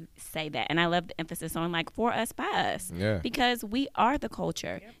how you say that. And I love the emphasis on like for us, by us. Yeah. Because we are the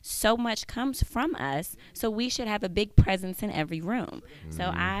culture. So much comes from us. So we should have a big presence in every room. So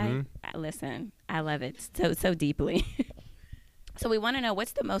I listen, I love it so deeply. So we want to know,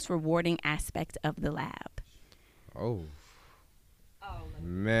 what's the most rewarding aspect of the lab? Oh.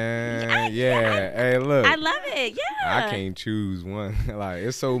 Man, yeah. Hey, look. I love it. Yeah. I can't choose one. Like,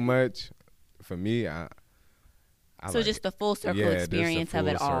 it's so much for me. I so like just the full circle just the experience of full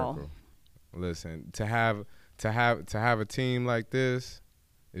it all. circle. Listen, to have a team like this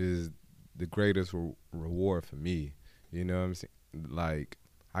is the greatest reward for me. You know what I'm saying? Like,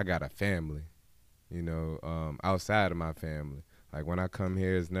 I got a family, you know, outside of my family. Like, when I come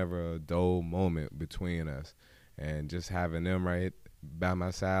here, it's never a dull moment between us. And just having them right by my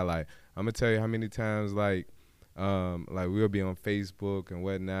side, like, I'm gonna tell you how many times, like we'll be on Facebook and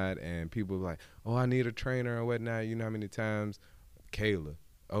whatnot, and people like, oh, I need a trainer or whatnot. You know how many times, Kayla,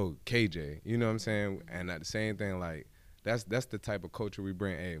 oh, KJ, you know what I'm saying? And at the same thing, like, that's the type of culture we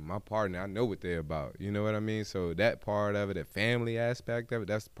bring. Hey, my partner, I know what they're about. You know what I mean? So that part of it, the family aspect of it,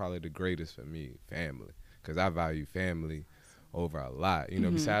 that's probably the greatest for me, family, because I value family over a lot. You know,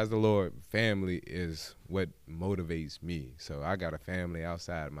 besides the Lord, family is what motivates me. So I got a family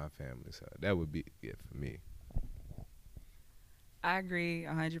outside of my family. So that would be it for me. I agree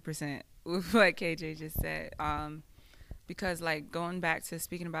 100% with what KJ just said. Because, like, going back to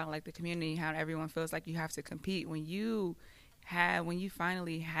speaking about, like, the community, how everyone feels like you have to compete. When you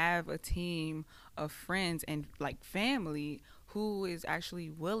finally have a team of friends and, like, family who is actually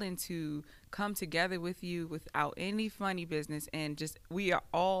willing to come together with you without any funny business, and just we are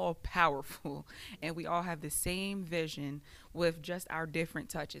all powerful and we all have the same vision with just our different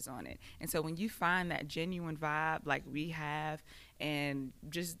touches on it. And so when you find that genuine vibe like we have, and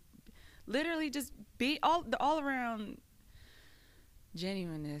just literally just be all around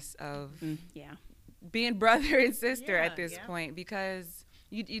genuineness of being brother and sister at this point, because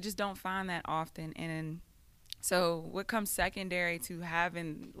you just don't find that often. And so what comes secondary to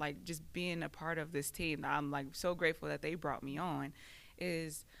having, like, just being a part of this team, I'm like so grateful that they brought me on,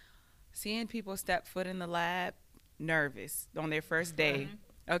 is seeing people step foot in the lab nervous on their first day.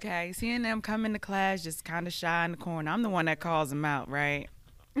 Okay, seeing them come into class just kind of shy in the corner. I'm the one that calls them out, right?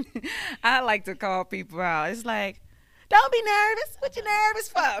 I like to call people out. It's like, don't be nervous. What you nervous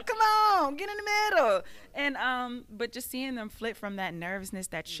for? Come on, get in the middle. And but just seeing them flip from that nervousness,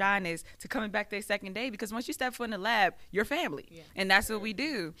 that shyness, to coming back their second day, because once you step foot in the lab, you're family, and that's what we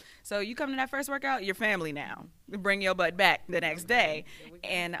do. So you come to that first workout, you're family now. You bring your butt back the next day,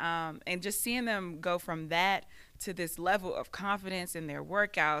 and just seeing them go from that to this level of confidence in their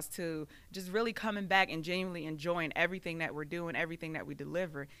workouts, to just really coming back and genuinely enjoying everything that we're doing, everything that we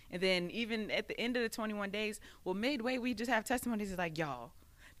deliver. And then even at the end of the 21 days, well, midway, we just have testimonies. It's like, y'all,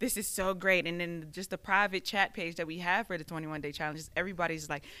 this is so great. And then just the private chat page that we have for the 21-day challenges, everybody's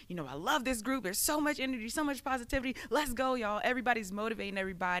like, I love this group. There's so much energy, so much positivity. Let's go, y'all. Everybody's motivating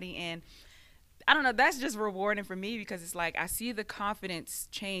everybody. And I don't know, that's just rewarding for me, because it's like I see the confidence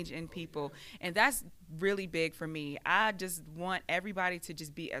change in people, and that's really big for me. I just want everybody to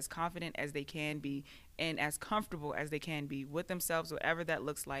just be as confident as they can be and as comfortable as they can be with themselves, whatever that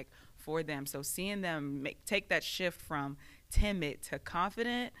looks like for them. So seeing them take that shift from timid to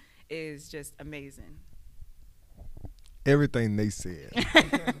confident is just amazing. Everything they said.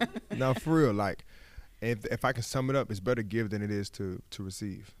 Now, for real, like, if I can sum it up, it's better give than it is to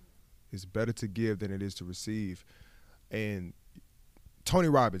receive. It's better to give than it is to receive. And Tony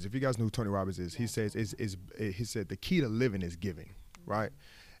Robbins, if you guys know who Tony Robbins is, he says he said the key to living is giving, right?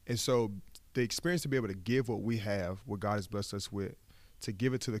 And so the experience to be able to give what we have, what God has blessed us with, to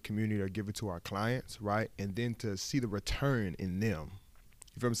give it to the community or give it to our clients, right? And then to see the return in them.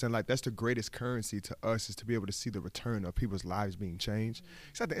 You feel what I'm saying? Like, that's the greatest currency to us, is to be able to see the return of people's lives being changed.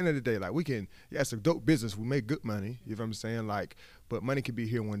 Because at the end of the day, like, we can, it's a dope business. We make good money. You feel what I'm saying? Like, but money can be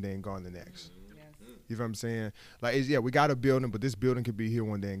here one day and gone the next. You feel what I'm saying? Like, we got a building, but this building could be here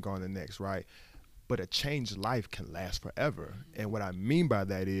one day and gone the next, right? But a changed life can last forever. And what I mean by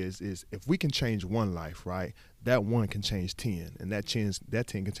that is if we can change one life, right, that one can change 10, and that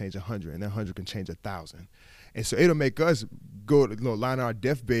 10 can change 100, and that 100 can change 1,000. And so it'll make us go to line our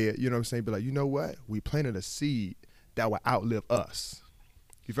deathbed, you know what I'm saying, be like, you know what? We planted a seed that will outlive us.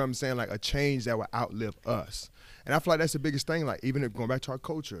 You feel what I'm saying? Like, a change that will outlive us. And I feel like that's the biggest thing. Like, even if going back to our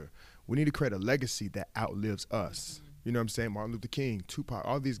culture, we need to create a legacy that outlives us. You know what I'm saying? Martin Luther King, Tupac,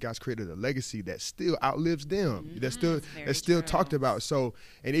 all these guys created a legacy that still outlives them. That's still talked about. So,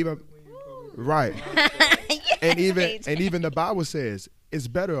 and even right. and even the Bible says it's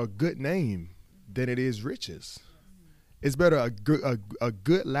better a good name than it is riches. It's better a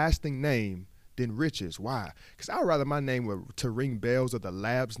good lasting name than riches. Why? Because I would rather my name were to ring bells, or the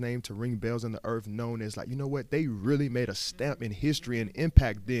lab's name to ring bells in the earth, known as, like, you know what? They really made a stamp in history and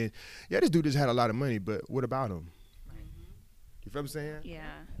impact then. Yeah, this dude just had a lot of money, but what about him? You feel what I'm saying? Yeah.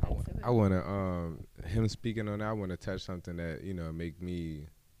 I want to, him speaking on that, I want to touch something that, make me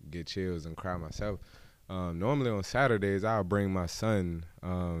get chills and cry myself. Normally on Saturdays, I'll bring my son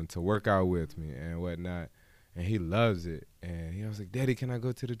to work out with me and whatnot, and he loves it. And he was like, Daddy, can I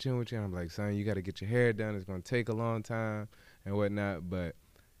go to the gym with you? And I'm like, son, you got to get your hair done. It's going to take a long time and whatnot. But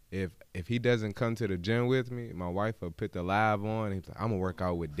if he doesn't come to the gym with me, my wife will put the live on. And he's like, I'm going to work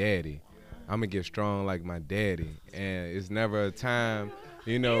out with Daddy. I'm going to get strong like my daddy. And it's never a time,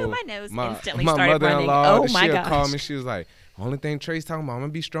 my nose instantly my started running. mother-in-law, Oh, my she'll gosh. call me. She was like, only thing Trey's talking about, I'm going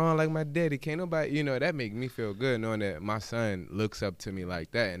to be strong like my daddy. Can't nobody, that make me feel good knowing that my son looks up to me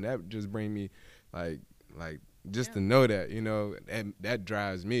like that. And that just bring me, like just to know that, that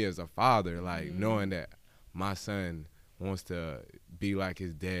drives me as a father, like knowing that my son wants to be like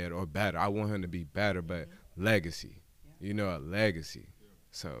his dad or better. I want him to be better, but legacy, a legacy.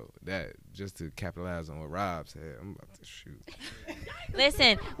 So that, just to capitalize on what Rob said, I'm about to shoot.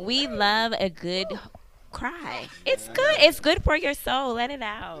 Listen, we love a good cry. It's good. It's good for your soul. Let it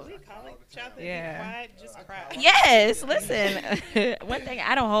out. Yeah. Just cry. Yes. Listen, one thing,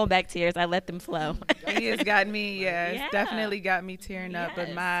 I don't hold back tears. I let them flow. He has got me, Yeah. it's definitely got me tearing up. But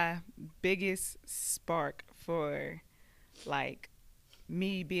Yes. my biggest spark for, like,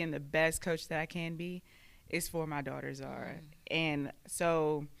 me being the best coach that I can be is for my daughter Zara. And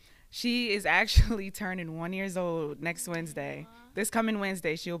so she is actually turning 1 year old next Wednesday. This coming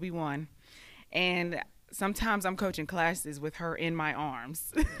Wednesday, she'll be 1. And sometimes I'm coaching classes with her in my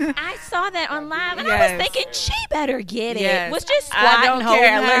arms. I saw that online, and I Yes. was thinking she better get it. Yes. Was just I squatting, don't holding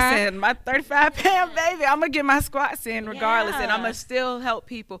care. her. Listen, my 35-pound baby, I'm going to get my squats in regardless. And I'm Yeah. going to still help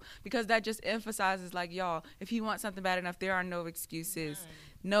people, because that just emphasizes, like, y'all, if you want something bad enough, there are no excuses.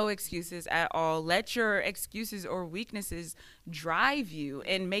 No excuses at all. Let your excuses or weaknesses drive you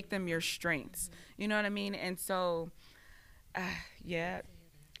and make them your strengths. You know what I mean? And so, yeah.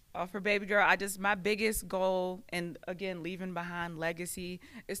 For baby girl, my biggest goal, and again, leaving behind legacy,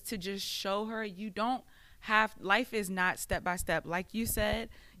 is to just show her life is not step by step. Like you said,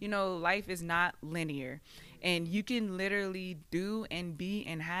 life is not linear. And you can literally do and be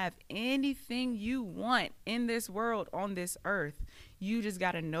and have anything you want in this world, on this earth. You just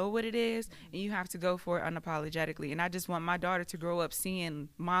got to know what it is, and you have to go for it unapologetically. And I just want my daughter to grow up seeing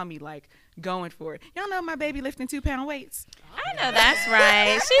mommy, like, going for it. Y'all know my baby lifting 2-pound weights. I know that's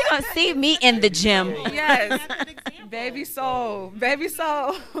right. She's going to see me in the gym. Yes. Baby soul.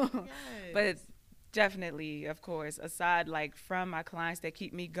 But definitely, of course, aside, like, from my clients that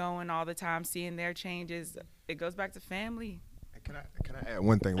keep me going all the time, seeing their changes, it goes back to family. Can I add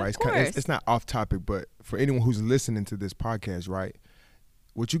one thing, right? Of course. It's not off topic, but for anyone who's listening to this podcast, right,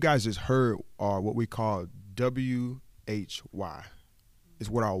 what you guys just heard are what we call WHY. It's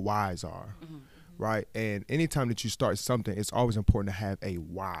what our whys are, right? And anytime that you start something, it's always important to have a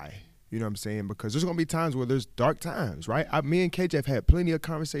why. You know what I'm saying? Because there's going to be times where there's dark times, right? Me and KJ have had plenty of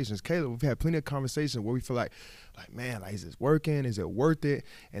conversations. Caleb, we've had plenty of conversations where we feel like, man, like, is this working? Is it worth it?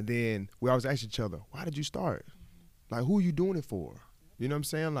 And then we always ask each other, why did you start? Like, who are you doing it for? You know what I'm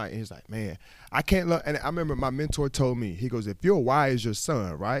saying? Like, he's like, man, I can't look. And I remember my mentor told me, he goes, if your why is your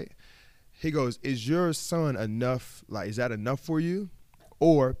son, right? He goes, is your son enough? Like, is that enough for you?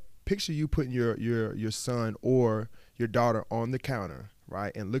 Or picture you putting your son or your daughter on the counter,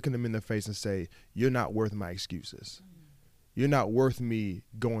 right? And looking them in the face and say, you're not worth my excuses. You're not worth me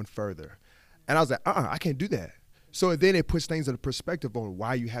going further. And I was like, I can't do that. So then it puts things in perspective on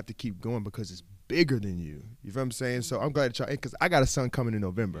why you have to keep going, because it's bigger than you. You feel what I'm saying? So I'm glad that y'all, because I got a son coming in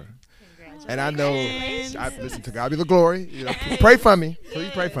November. And I know, listen, to God be the glory. Pray for me.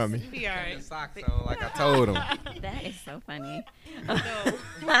 Please pray for me. Be all right. Socks on like I told him. That is so funny.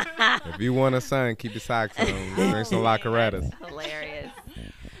 If you want a son, keep your socks on. Drink some Lacqueratas. Hilarious.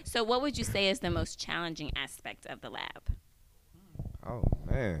 So what would you say is the most challenging aspect of the lab? Oh,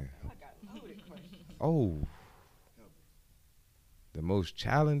 man. Oh. The most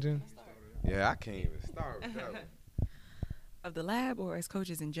challenging? Yeah, I can't even start with that one. Of the lab, or as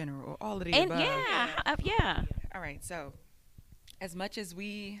coaches in general, or all of the And above? yeah. All right, so as much as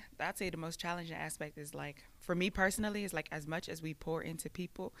I'd say the most challenging aspect is, like, for me personally, is like, as much as we pour into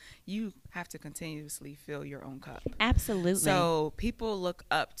people, you have to continuously fill your own cup. Absolutely. So people look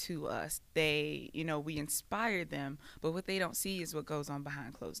up to us. They, we inspire them, but what they don't see is what goes on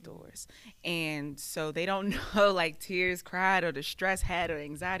behind closed doors. And so they don't know, like, tears cried or the stress had or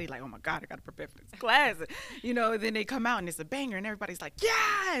anxiety, like, oh my God, I got to prepare for this class. Then they come out and it's a banger and everybody's like,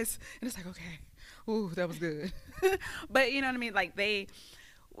 yes. And it's like, okay, ooh, that was good. But you know what I mean? Like,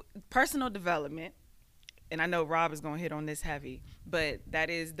 personal development, and I know Rob is going to hit on this heavy, but that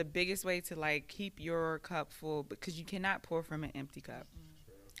is the biggest way to, like, keep your cup full, because you cannot pour from an empty cup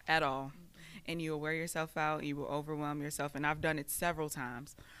at all. And you will wear yourself out. You will overwhelm yourself. And I've done it several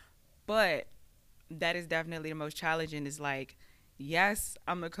times. But that is definitely the most challenging, is, like, yes,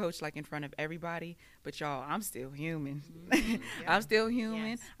 I'm a coach, like, in front of everybody, but y'all, I'm still human. I'm still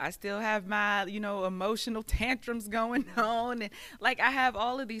human. Yes. I still have my, emotional tantrums going on. And, like, I have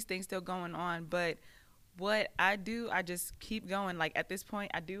all of these things still going on, but what I do, I just keep going. Like, at this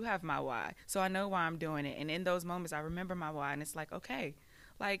point, I do have my why. So I know why I'm doing it. And in those moments, I remember my why. And it's like, okay,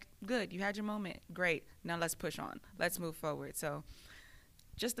 like, good. You had your moment. Great. Now let's push on. Let's move forward. So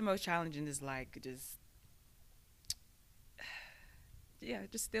just the most challenging is, like, just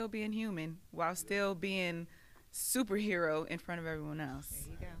still being human while still being superhero in front of everyone else.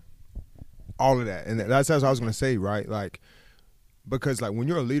 There you go. All of that. And that's what I was going to say, right? Like, because, like, when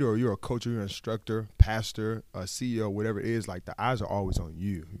you're a leader or you're a coach or you're an instructor, pastor, a CEO, whatever it is, like, the eyes are always on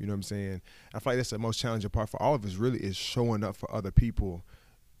you. You know what I'm saying? I feel like that's the most challenging part for all of us, really, is showing up for other people.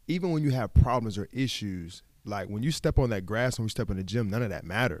 Even when you have problems or issues, like, when you step on that grass, when we step in the gym, none of that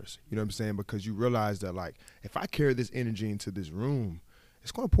matters. You know what I'm saying? Because you realize that, like, if I carry this energy into this room,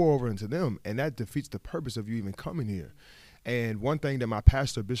 it's going to pour over into them, and that defeats the purpose of you even coming here. And one thing that my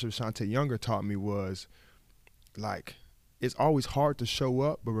pastor, Bishop Shante Younger, taught me was, like, it's always hard to show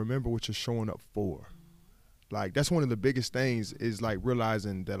up, but remember what you're showing up for. Like, that's one of the biggest things is, like,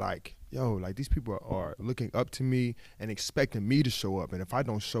 realizing that, like, yo, like, these people are looking up to me and expecting me to show up. And if I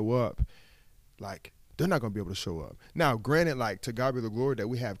don't show up, like, they're not going to be able to show up. Now, granted, like, to God be the glory that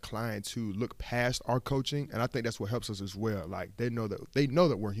we have clients who look past our coaching, and I think that's what helps us as well. Like, they know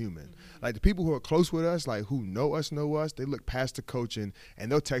that we're human. Mm-hmm. Like, the people who are close with us, like, who know us, they look past the coaching,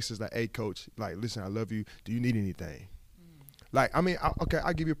 and they'll text us like, hey, coach, like, listen, I love you. Do you need anything? Like, I mean,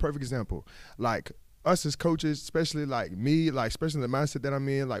 I'll give you a perfect example. Like, us as coaches, especially like me, like especially the mindset that I'm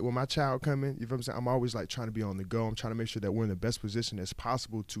in, like when my child coming, you know what I'm saying? I'm always like trying to be on the go. I'm trying to make sure that we're in the best position as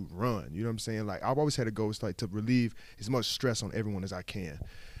possible to run. You know what I'm saying? Like, I've always had a goal, like, to relieve as much stress on everyone as I can.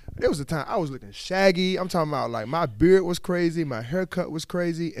 There was a time I was looking shaggy. I'm talking about, like, my beard was crazy, my haircut was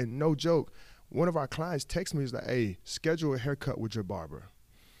crazy, and no joke, one of our clients texted me, he's like, hey, schedule a haircut with your barber.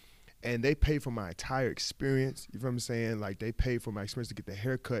 And they paid for my entire experience. You know what I'm saying? Like, they paid for my experience to get the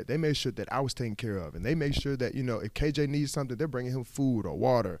haircut. They made sure that I was taken care of. And they made sure that, you know, if KJ needs something, they're bringing him food or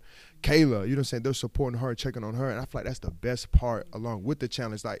water. Kayla, you know what I'm saying? They're supporting her and checking on her. And I feel like that's the best part along with the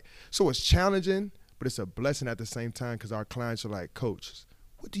challenge. Like, so it's challenging, but it's a blessing at the same time because our clients are like, coach,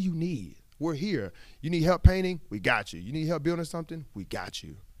 what do you need? We're here. You need help painting? We got you. You need help building something? We got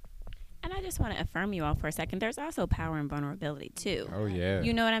you. And I just want to affirm you all for a second. There's also power in vulnerability, too. Oh, yeah.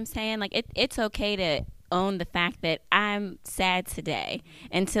 You know what I'm saying? Like, it's okay to own the fact that I'm sad today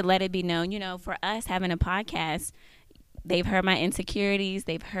and to let it be known. You know, for us having a podcast, they've heard my insecurities.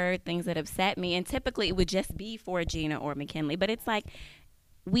 They've heard things that upset me. And typically it would just be for Gina or McKinley. But it's like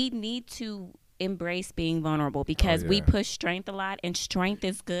we need to embrace being vulnerable because we push strength a lot, and strength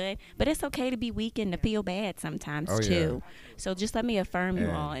is good, but it's okay to be weak and to feel bad sometimes too. So just let me affirm you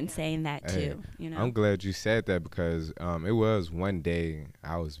all in saying that too. You know, I'm glad you said that because it was one day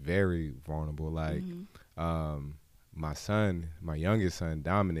I was very vulnerable. Like my youngest son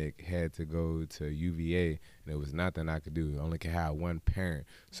Dominic had to go to UVA, and there was nothing I could do. I only could have one parent.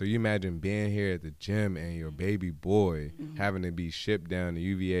 So you imagine being here at the gym and your baby boy having to be shipped down to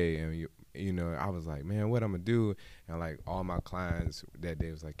UVA, and you know, I was like, man, what I'm gonna do? And like all my clients that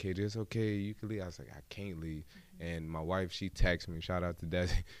day was like, KJ, it's okay, you can leave. I was like, I can't leave. And my wife, she texted me, shout out to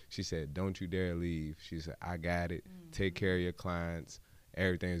Desi. She said, don't you dare leave. She said, I got it. Take care of your clients.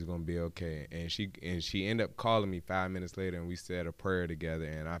 Everything's gonna be okay. And she ended up calling me 5 minutes later, and we said a prayer together,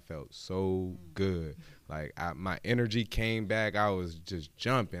 and I felt so good. Like my energy came back. I was just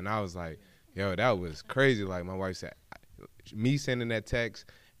jumping. I was like, yo, that was crazy. Like my wife said, me sending that text,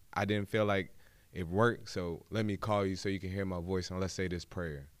 I didn't feel like it worked, so let me call you so you can hear my voice and let's say this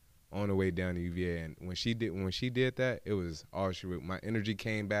prayer on the way down to UVA. And when she did that, it was all she wrote. My energy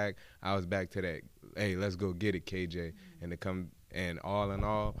came back. I was back to that, hey, let's go get it, KJ. And to come, and all in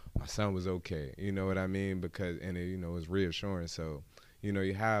all, my son was okay. You know what I mean? Because, and it, you know, it was reassuring. So, you know,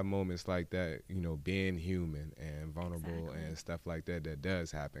 you have moments like that, you know, being human and vulnerable and stuff like that, that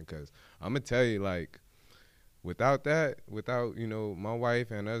does happen. Because I'm going to tell you, like, without that, you know, my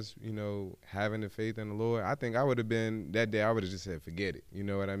wife and us, you know, having the faith in the Lord, I think I would have been, that day I would have just said, forget it. You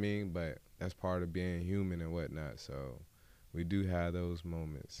know what I mean? But that's part of being human and whatnot. So we do have those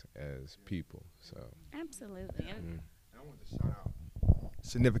moments as people. So absolutely. I want to shout out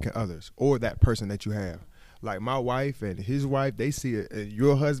significant others or that person that you have. Like my wife and his wife, they see it.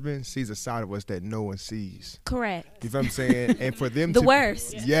 Your husband sees a side of us that no one sees. Correct. You know what I'm saying? And for them the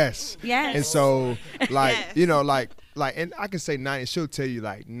worst. Yes. Yes. And so, like, you know, like, and I can say 90, she'll tell you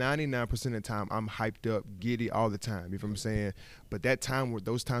like 99% of the time I'm hyped up, giddy all the time. You know what I'm saying? But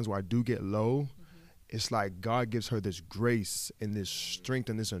those times where I do get low, it's like God gives her this grace and this strength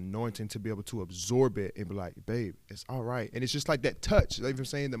and this anointing to be able to absorb it and be like, babe, it's all right. And it's just like that touch. Like, you know what I'm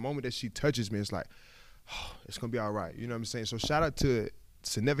saying? The moment that she touches me, it's like, oh, it's going to be all right. You know what I'm saying? So shout out to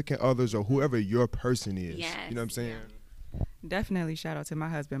significant others or whoever your person is. Yes. You know what I'm saying? Definitely shout out to my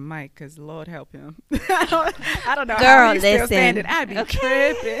husband, Mike, because Lord help him. I don't know Girl, how he's still listen. standing. I'd be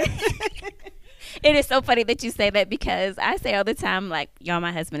tripping. It is so funny that you say that because I say all the time, like, y'all,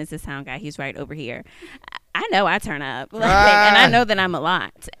 my husband is the sound guy. He's right over here. I know I turn up, like, and I know that I'm a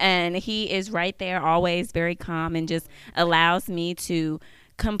lot. And he is right there, always very calm, and just allows me to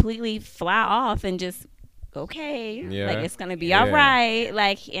completely fly off and just, okay, like, it's going to be all right.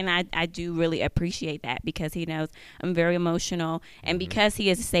 Like, and I do really appreciate that because he knows I'm very emotional. And because he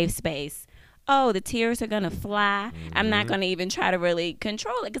is a safe space, the tears are going to fly. I'm not going to even try to really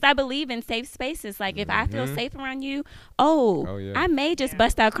control it because I believe in safe spaces. Like, if I feel safe around you, I may just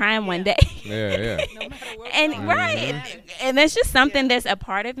bust out crying one day. No matter what. And right. And that's just something that's a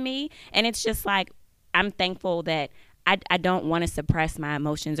part of me. And it's just like, I'm thankful that I don't want to suppress my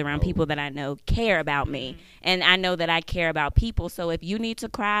emotions around people that I know care about me. And I know that I care about people. So if you need to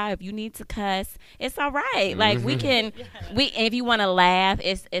cry, if you need to cuss, it's all right. Like we can, if you want to laugh,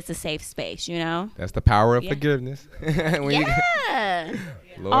 it's a safe space, you know? That's the power of forgiveness. When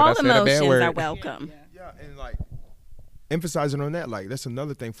Lord, all emotions are welcome. Yeah, and like emphasizing on that, like that's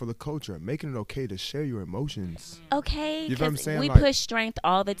another thing for the culture, making it okay to share your emotions. Okay, You know what I'm saying? we Like, push strength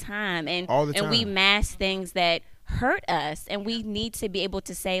all the time, and we mask things that hurt us, and we need to be able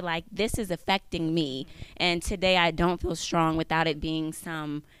to say like, this is affecting me, and today I don't feel strong without it being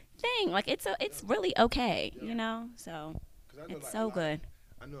some thing. Like it's really okay, you know. So it's like so good.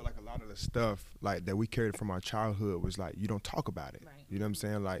 I know like a lot of the stuff like that we carried from our childhood was like you don't talk about it. Right. You know what I'm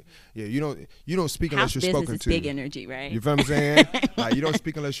saying? Like you don't speak unless you're spoken to. Big energy, right? You feel what I'm saying? Like you don't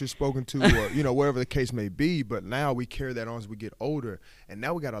speak unless you're spoken to, or whatever the case may be. But now we carry that on as we get older, and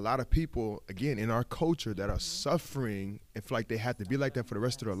now we got a lot of people again in our culture that are suffering and feel like they have to be like that for the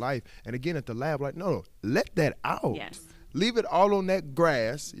rest of their life. And again at the lab, like no, let that out. Yes. Leave it all on that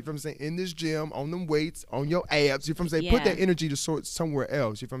grass, you feel what I'm saying, in this gym, on them weights, on your abs, you feel what I'm saying? Put that energy to sort somewhere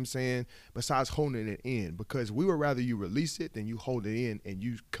else, you feel what I'm saying, besides holding it in. Because we would rather you release it than you hold it in and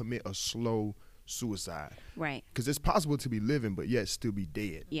you commit a slow suicide. Right. Because it's possible to be living but yet still be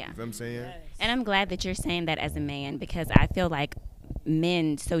dead. Yeah. You feel what I'm saying? And I'm glad that you're saying that as a man, because I feel like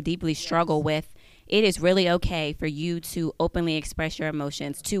men so deeply struggle with, it is really okay for you to openly express your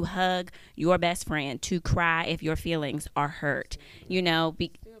emotions, to hug your best friend, to cry if your feelings are hurt, you know,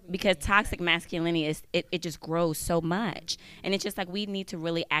 because toxic masculinity is, it just grows so much. And it's just like we need to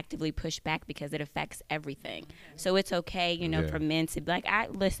really actively push back because it affects everything. So it's okay, you know, for men to be like,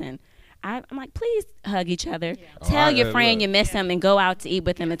 I'm like, please hug each other. Tell your friend you miss them and go out to eat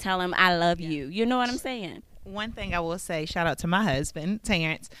with them and tell them I love you. You know what I'm saying? One thing I will say, shout out to my husband,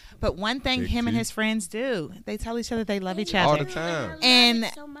 Terrence, but one thing him and his friends do, they tell each other they love each other. All the time. And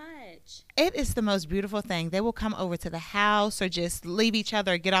so much. It is the most beautiful thing. They will come over to the house or just leave each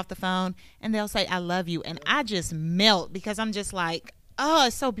other or get off the phone, and they'll say, I love you. And I just melt because I'm just like, oh,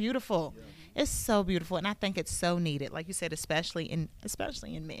 it's so beautiful. It's so beautiful, and I think it's so needed. Like you said, especially in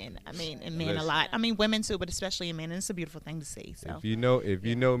men. I mean, in men a lot. I mean, women too, but especially in men. And it's a beautiful thing to see. So if you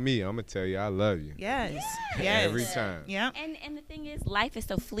know me, I'm gonna tell you I love you. Yes. Every time. Yeah. And the thing is, life is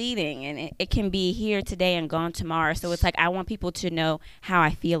so fleeting, and it can be here today and gone tomorrow. So it's like I want people to know how I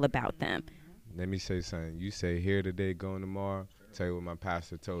feel about them. Let me say something. You say here today, gone tomorrow. Tell you what my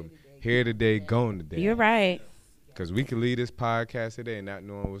pastor told me. Here today, gone today. You're right. Because we could leave this podcast today and not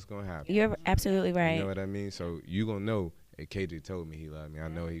knowing what's going to happen. You're absolutely right. You know what I mean? So you going to know, hey, KJ told me he loved me. I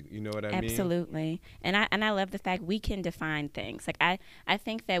know he, you know what I mean? Absolutely. And I love the fact we can define things. Like I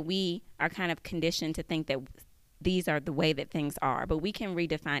think that we are kind of conditioned to think that these are the way that things are, but we can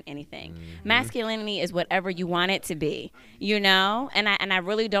redefine anything. Mm-hmm. Masculinity is whatever you want it to be, you know? And I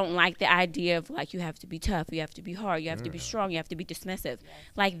really don't like the idea of like, you have to be tough, you have to be hard, you have to be strong, you have to be dismissive.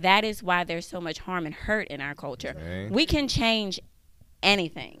 Like that is why there's so much harm and hurt in our culture. We can change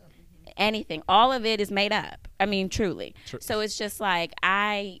anything. All of it is made up. I mean, truly. So it's just like,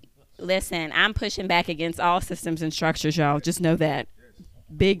 I'm pushing back against all systems and structures, y'all. Just know that.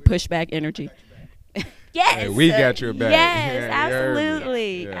 Big pushback energy. Yes. Hey, we got your back. Yes,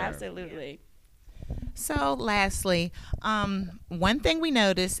 absolutely. Yeah. Absolutely. So lastly, one thing we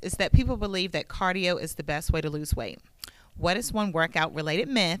noticed is that people believe that cardio is the best way to lose weight. What is one workout related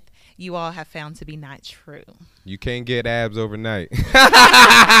myth you all have found to be not true? You can't get abs overnight. Coming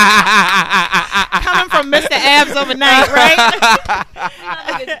from Mr. Abs Overnight,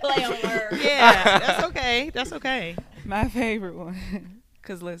 right? Play on words. Yeah, that's okay. That's okay. My favorite one.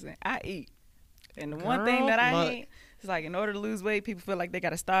 Because listen, I eat. And the one thing that I hate is like in order to lose weight, people feel like they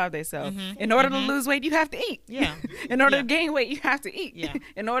got to starve themselves. Mm-hmm. In order to lose weight, you have to eat. Yeah. In order to gain weight, you have to eat. Yeah.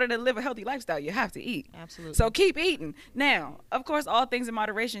 In order to live a healthy lifestyle, you have to eat. Absolutely. So keep eating. Now, of course, all things in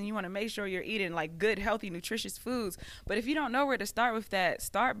moderation, you want to make sure you're eating like good, healthy, nutritious foods. But if you don't know where to start with that,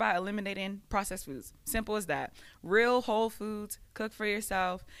 start by eliminating processed foods. Simple as that. Real whole foods, cook for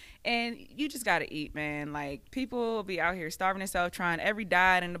yourself. And you just got to eat, man. Like, people be out here starving themselves, trying every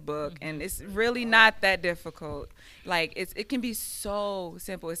diet in the book, and it's really not that difficult. Like, it can be so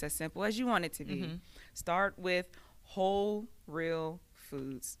simple. It's as simple as you want it to be. Mm-hmm. Start with whole, real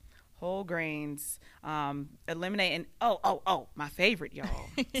foods, whole grains, eliminate, and my favorite, y'all.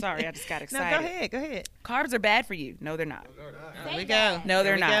 Sorry, I just got excited. No, go ahead. Carbs are bad for you. No, they're not. There we go. No,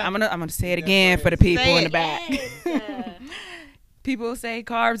 they're not. I'm gonna say it again for the people in the back. People say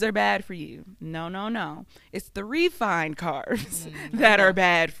carbs are bad for you. No. It's the refined carbs that are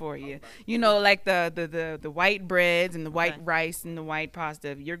bad for you. You know, like the white breads and the white rice and the white pasta.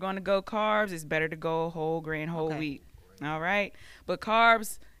 If you're going to go carbs, it's better to go whole grain, whole wheat. All right. But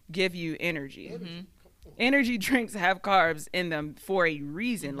carbs give you energy. Energy drinks have carbs in them for a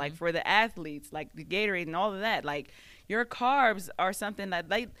reason, like for the athletes, like the Gatorade and all of that. Like your carbs are something that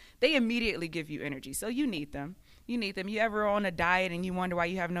they immediately give you energy. So you need them. You ever on a diet and you wonder why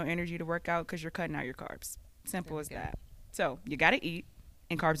you have no energy to work out? Because you're cutting out your carbs. Simple as that. So you got to eat,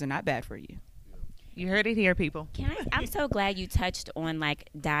 and carbs are not bad for you. You heard it here, people. I'm so glad you touched on like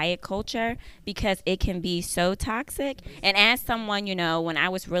diet culture, because it can be so toxic. And as someone, you know, when I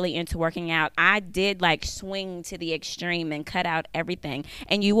was really into working out, I did like swing to the extreme and cut out everything,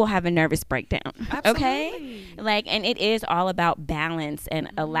 and you will have a nervous breakdown. Absolutely. Okay? Like, and it is all about balance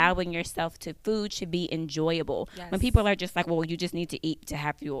and allowing yourself to, food should be enjoyable. Yes. When people are just like, well, you just need to eat to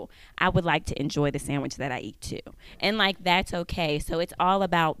have fuel, I would like to enjoy the sandwich that I eat too. And like, that's okay. So it's all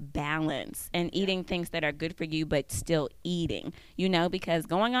about balance and eating things that are good for you, but still eating, you know, because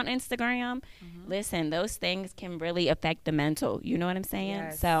going on Instagram, listen, those things can really affect the mental, you know what I'm saying?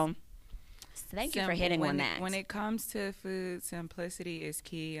 Yes. So thank you for hitting on when that. When it comes to food, simplicity is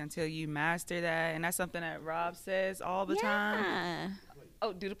key until you master that. And that's something that Rob says all the time.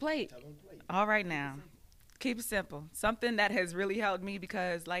 Oh, do the plate. All right now. Keep it simple. Something that has really helped me,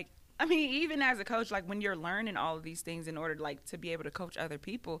 because like, I mean, even as a coach, like when you're learning all of these things in order like to be able to coach other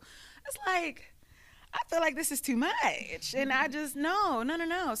people, it's like, I feel like this is too much. And I just, no.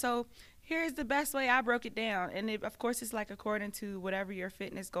 So here's the best way I broke it down. And it, of course, it's like according to whatever your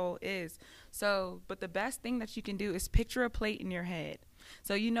fitness goal is. So, but the best thing that you can do is picture a plate in your head.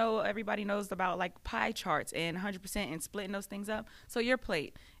 So, you know, everybody knows about like pie charts and 100% and splitting those things up. So your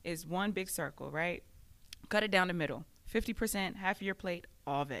plate is one big circle, right? Cut it down the middle. 50%, half of your plate,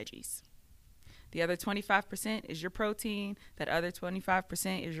 all veggies. The other 25% is your protein. That other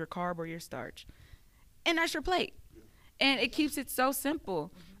 25% is your carb or your starch. And that's your plate. And it keeps it so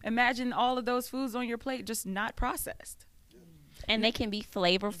simple. Imagine all of those foods on your plate just not processed. And they can be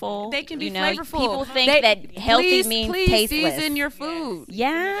flavorful. They can be you know, flavorful. People think that healthy means please tasteless. season your food.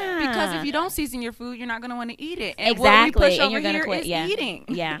 Yeah. Because if you don't season your food, you're not going to want to eat it. And Exactly. what we push And over you're gonna here quit. is Yeah. eating.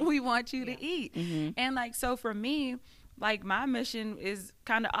 Yeah. We want you to eat. And like, so for me, like my mission is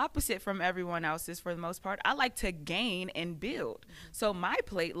kind of opposite from everyone else's for the most part. I like to gain and build. So my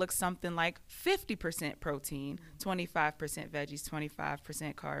plate looks something like 50% protein, 25% veggies,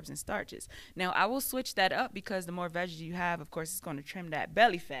 25% carbs and starches. Now I will switch that up because the more veggies you have, of course, it's going to trim that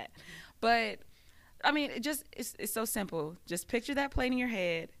belly fat. But I mean, it's so simple. Just picture that plate in your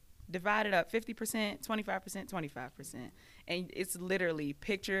head, divide it up 50%, 25%, 25%. And it's literally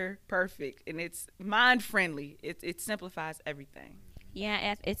picture perfect, and it's mind friendly. It simplifies everything.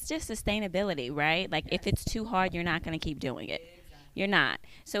 Yeah, it's just sustainability, right? Like if it's too hard, you're not going to keep doing it. You're not.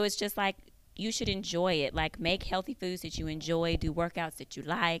 So it's just like you should enjoy it. Like make healthy foods that you enjoy, do workouts that you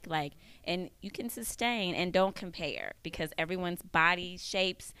like, and you can sustain, and don't compare, because everyone's body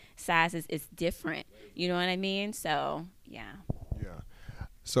shapes, sizes is different. You know what I mean? So, yeah. Yeah.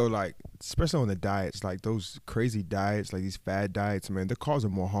 So, like, especially on the diets, like those crazy diets, like these fad diets, man, they're causing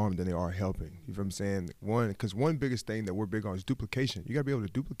more harm than they are helping. You know what I'm saying? Because one biggest thing that we're big on is duplication. You got to be able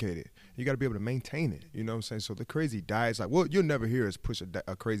to duplicate it. You got to be able to maintain it. You know what I'm saying? So the crazy diets, like, well, you'll never hear us push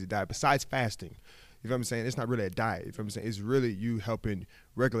a crazy diet besides fasting. You know what I'm saying? It's not really a diet. You know what I'm saying? It's really you helping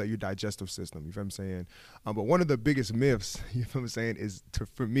regulate your digestive system. You know what I'm saying? But one of the biggest myths, you know what I'm saying,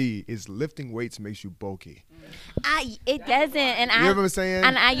 for me, is lifting weights makes you bulky. It doesn't, and You know what I'm saying?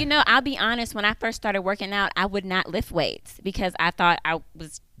 And you know, I'll be honest. When I first started working out, I would not lift weights because I thought I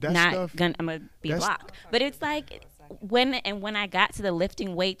was I'm gonna be blocked. But it's like when I got to the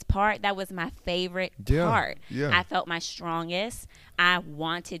lifting weights part, that was my favorite part. Yeah. I felt my strongest. I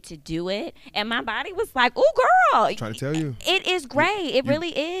wanted to do it, and my body was like, "Ooh, girl!" I'm trying to tell you, it is great. It really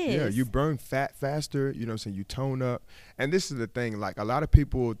is. Yeah, you burn fat faster. You know what I'm saying? You tone up, and this is the thing. Like a lot of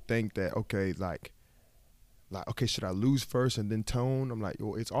people think that okay, should I lose first and then tone? I'm like,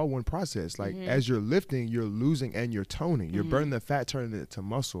 well, it's all one process. Like as you're lifting, you're losing and you're toning. You're burning the fat, turning it to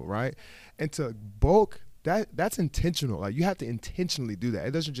muscle, right? And to bulk, that's intentional. Like you have to intentionally do that.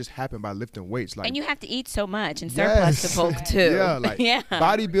 It doesn't just happen by lifting weights. Like, and you have to eat so much and surplus to bulk too. Yeah, like yeah.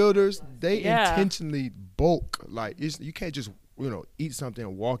 bodybuilders, they intentionally bulk. Like you can't just eat something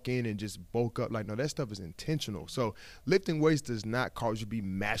and walk in and just bulk up. Like, no, that stuff is intentional. So lifting weights does not cause you to be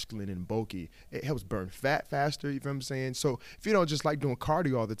masculine and bulky. It helps burn fat faster, you know what I'm saying? So if you don't just like doing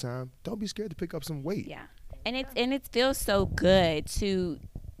cardio all the time, don't be scared to pick up some weight. Yeah. And it feels so good to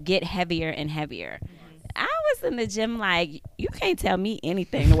get heavier and heavier. I was in the gym like, you can't tell me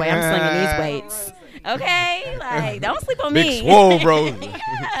anything the way I'm slinging these weights. Okay? Like, don't sleep on me. Big swole, bro.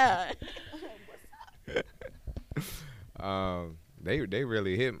 Yeah. they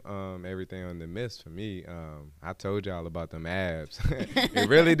really hit everything on the miss for me. I told y'all about them abs. It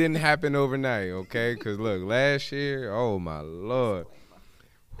really didn't happen overnight, okay? Because look, last year, oh my Lord,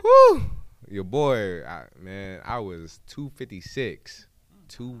 whoo, your boy, I was 256,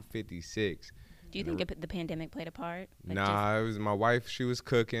 256. Do you think the pandemic played a part? Like Nah, it was my wife. She was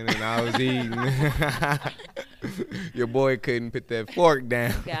cooking and I was eating. Your boy couldn't put that fork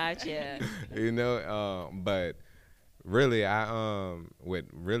down. Gotcha. You know, but really, what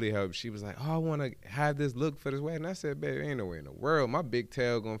really helped, she was like, oh, I want to have this look for this wedding. I said, baby, ain't no way in the world my big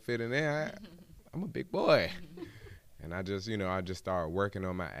tail gonna fit in there. I'm a big boy. And I just started working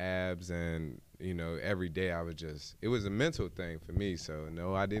on my abs, and, every day it was a mental thing for me. So,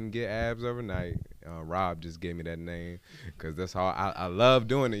 no, I didn't get abs overnight. Rob just gave me that name because that's how I love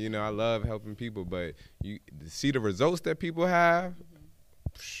doing it. I love helping people, but you see the results that people have,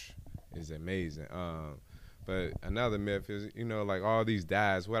 is amazing. But another myth is, like all these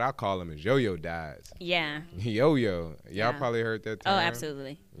diets, what I call them is yo-yo diets. Yeah. Yo-yo. Y'all probably heard that term. Oh,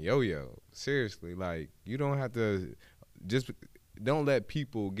 absolutely. Yo-yo. Seriously, like, you don't have to don't let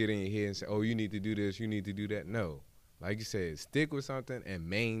people get in your head and say, oh, you need to do this, you need to do that. No. Like you said, stick with something and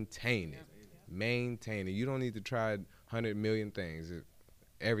maintain it. Maintain it. You don't need to try 100 million things.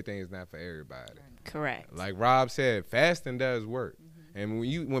 Everything is not for everybody. Correct. Like Rob said, fasting does work. And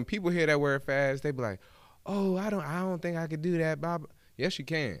when people hear that word fast, they be like, oh, I don't think I could do that, Bob. Yes, you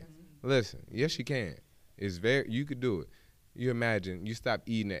can. Listen, yes, you can. You could do it. You imagine you stop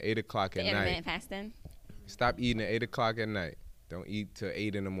eating at 8 o'clock at night. Intermittent fasting. Stop eating at 8 o'clock at night. Don't eat till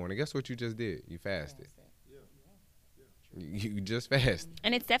 8 in the morning. Guess what you just did? You fasted. You just fasted.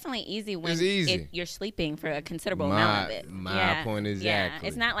 And it's definitely easy when it's easy. You're sleeping for a considerable amount of it. My point exactly. Yeah,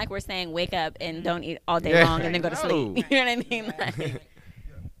 it's not like we're saying wake up and don't eat all day long and then go to sleep. You know what I mean? Like,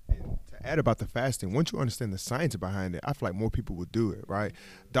 add about the fasting, once you understand the science behind it, I feel like more people would do it, right?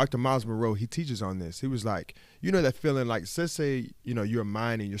 Dr. Miles Monroe, he teaches on this. He was like, that feeling like, say, your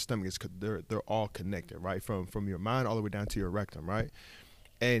mind and your stomach, they're all connected, right? From your mind all the way down to your rectum, right?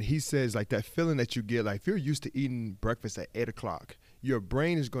 And he says, like, that feeling that you get, like, if you're used to eating breakfast at 8 o'clock, your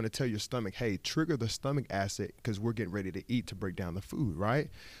brain is going to tell your stomach, hey, trigger the stomach acid because we're getting ready to eat to break down the food,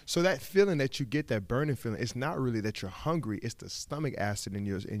 right? So that feeling that you get, that burning feeling, it's not really that you're hungry. It's the stomach acid in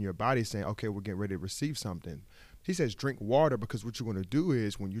your body saying, okay, we're getting ready to receive something. He says drink water because what you're going to do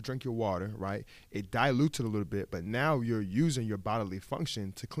is when you drink your water, right, it dilutes it a little bit, but now you're using your bodily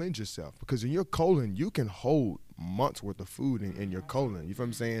function to cleanse yourself because in your colon, you can hold months worth of food in your colon. You feel what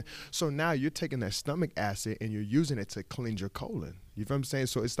I'm saying? So now you're taking that stomach acid and you're using it to cleanse your colon. You feel what I'm saying?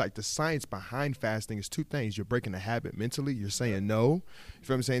 So it's like the science behind fasting is two things. You're breaking a habit mentally. You're saying no. You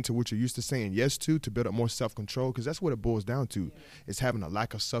feel what I'm saying? To what you're used to saying yes to build up more self-control, because that's what it boils down to. It's having a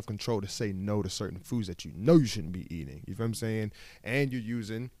lack of self-control to say no to certain foods that you know you shouldn't be eating. You feel what I'm saying? And you're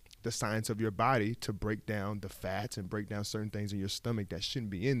using the science of your body to break down the fats and break down certain things in your stomach that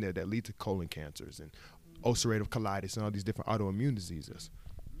shouldn't be in there that lead to colon cancers and ulcerative colitis and all these different autoimmune diseases.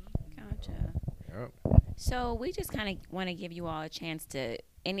 Gotcha. Yep. So we just kind of want to give you all a chance to,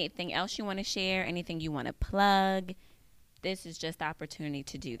 anything else you want to share, anything you want to plug. This is just the opportunity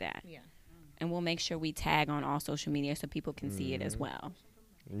to do that. Yeah. And we'll make sure we tag on all social media so people can see it as well.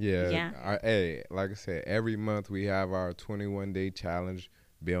 Yeah. Hey, like I said, every month we have our 21-day challenge.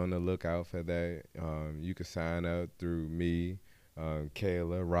 Be on the lookout for that. You can sign up through me,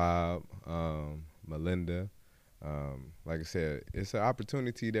 Kayla, Rob, Melinda. Like I said, it's an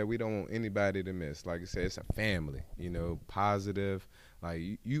opportunity that we don't want anybody to miss. Like I said, it's a family, positive. Like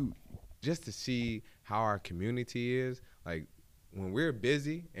you just to see how our community is. Like when we're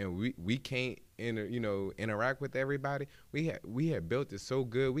busy and we can't interact with everybody, we have built it so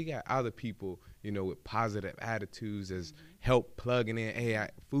good. We got other people, with positive attitudes as help plugging in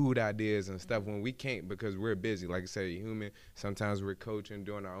food ideas and stuff when we can't because we're busy. Like I said, human. Sometimes we're coaching,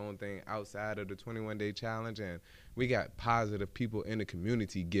 doing our own thing outside of the 21-day challenge, and we got positive people in the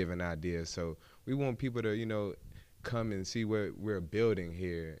community giving ideas. So we want people to, come and see what we're building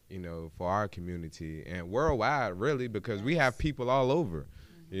here, for our community and worldwide, really, because we have people all over.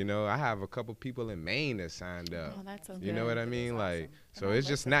 I have a couple people in Maine that signed up. Oh, that's so good. You know what I mean? Like, so it's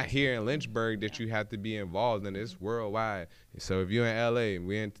just not here in Lynchburg that you have to be involved in. It's worldwide. So if you're in LA,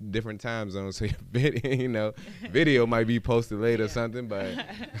 we're in different time zones, so your video might be posted later or something. But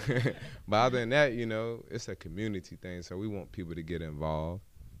but other than that, it's a community thing. So we want people to get involved.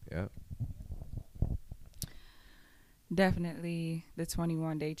 Yeah. Definitely the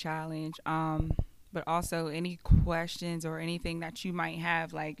 21-day challenge. But also any questions or anything that you might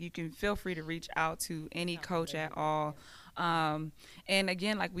have, like you can feel free to reach out to any coach at all. And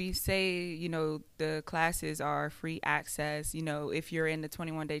again, like we say, you know, the classes are free access, you know, if you're in the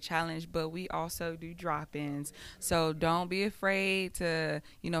 21-day challenge, but we also do drop-ins. So don't be afraid to,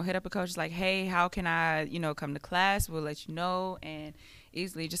 you know, hit up a coach like, hey, how can I, you know, come to class? We'll let you know, and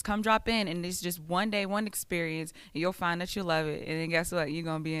easily just come drop in. And it's just one day, one experience, and you'll find that you'll love it. And then guess what? You're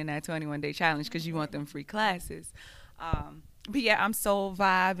going to be in that 21-day challenge because you want them free classes. But yeah, I'm soul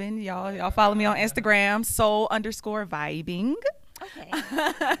vibing. Y'all follow me on Instagram, soul_vibing. Okay.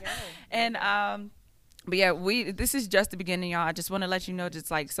 And but yeah, this is just the beginning, y'all. I just want to let you know, just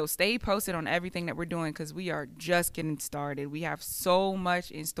like, so stay posted on everything that we're doing, because we are just getting started. We have so much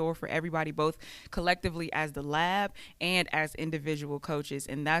in store for everybody, both collectively as the lab and as individual coaches,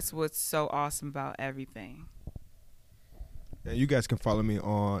 and that's what's so awesome about everything. And you guys can follow me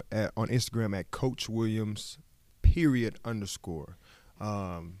on Instagram at Coach Williams _.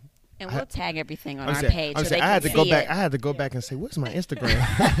 And we'll tag everything on our saying, page. I'm so saying, they I had can to go see back. it. I had to go back and say, "What's my Instagram?"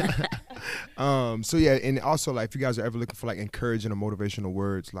 So yeah, and also, like, if you guys are ever looking for like encouraging or motivational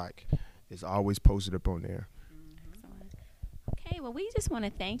words, like, it's always posted up on there. Okay, well, we just want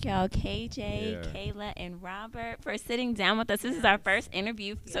to thank y'all, KJ, Kayla, and Robert, for sitting down with us. This is our first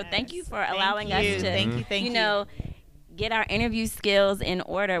interview, so thank you for allowing us to, Thank you. get our interview skills in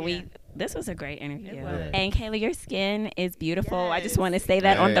order. Yeah. This was a great interview. It was. And Kayla, your skin is beautiful. I just want to say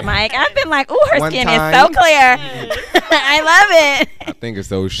that Yeah. on the mic. I've been like, ooh, her One skin time. is so clear. I love it. I think it's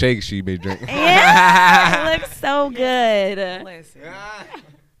those shakes she be drinking. Yeah, it looks so good. Listen.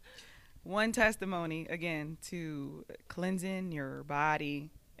 One testimony, again, to cleansing your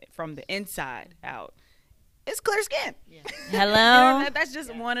body from the inside out. It's clear skin. Hello. You know, that's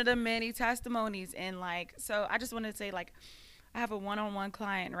just one of the many testimonies. And like, so I just wanted to say, like, I have a one-on-one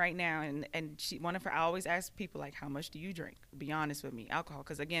client right now, and I always ask people, like, how much do you drink? Be honest with me, alcohol.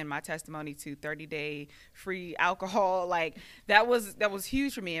 Because again, my testimony to 30-day free alcohol, like, that was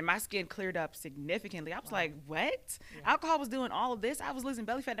huge for me, and my skin cleared up significantly. I was like, what? Yeah. Alcohol was doing all of this? I was losing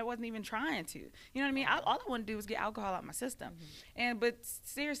belly fat that I wasn't even trying to. You know what I mean? All I wanted to do was get alcohol out my system. But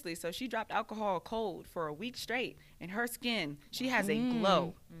seriously, so she dropped alcohol cold for a week straight, and her skin, she has a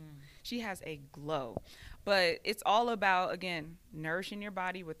glow. She has a glow. But it's all about, again, nourishing your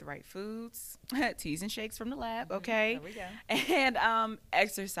body with the right foods, teas and shakes from the lab, okay? There we go. And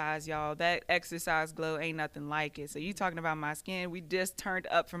exercise, y'all. That exercise glow ain't nothing like it. So you talking about my skin, we just turned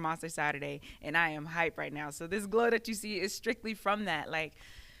up for Monster Saturday, and I am hype right now. So this glow that you see is strictly from that, like,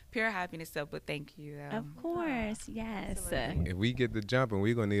 pure happiness. So, but thank you. Of course, yes. If we get the jumping,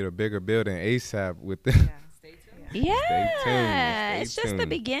 we're going to need a bigger building ASAP with the Yeah, Stay it's just the tuned.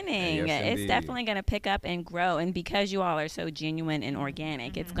 beginning. Yes, it's indeed. definitely going to pick up and grow. And because you all are so genuine and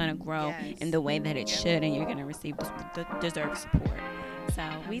organic, it's going to grow in the way that it should, and you're going to receive the deserved support. So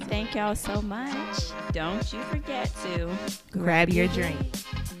we thank y'all so much. Don't you forget to Grab your drink.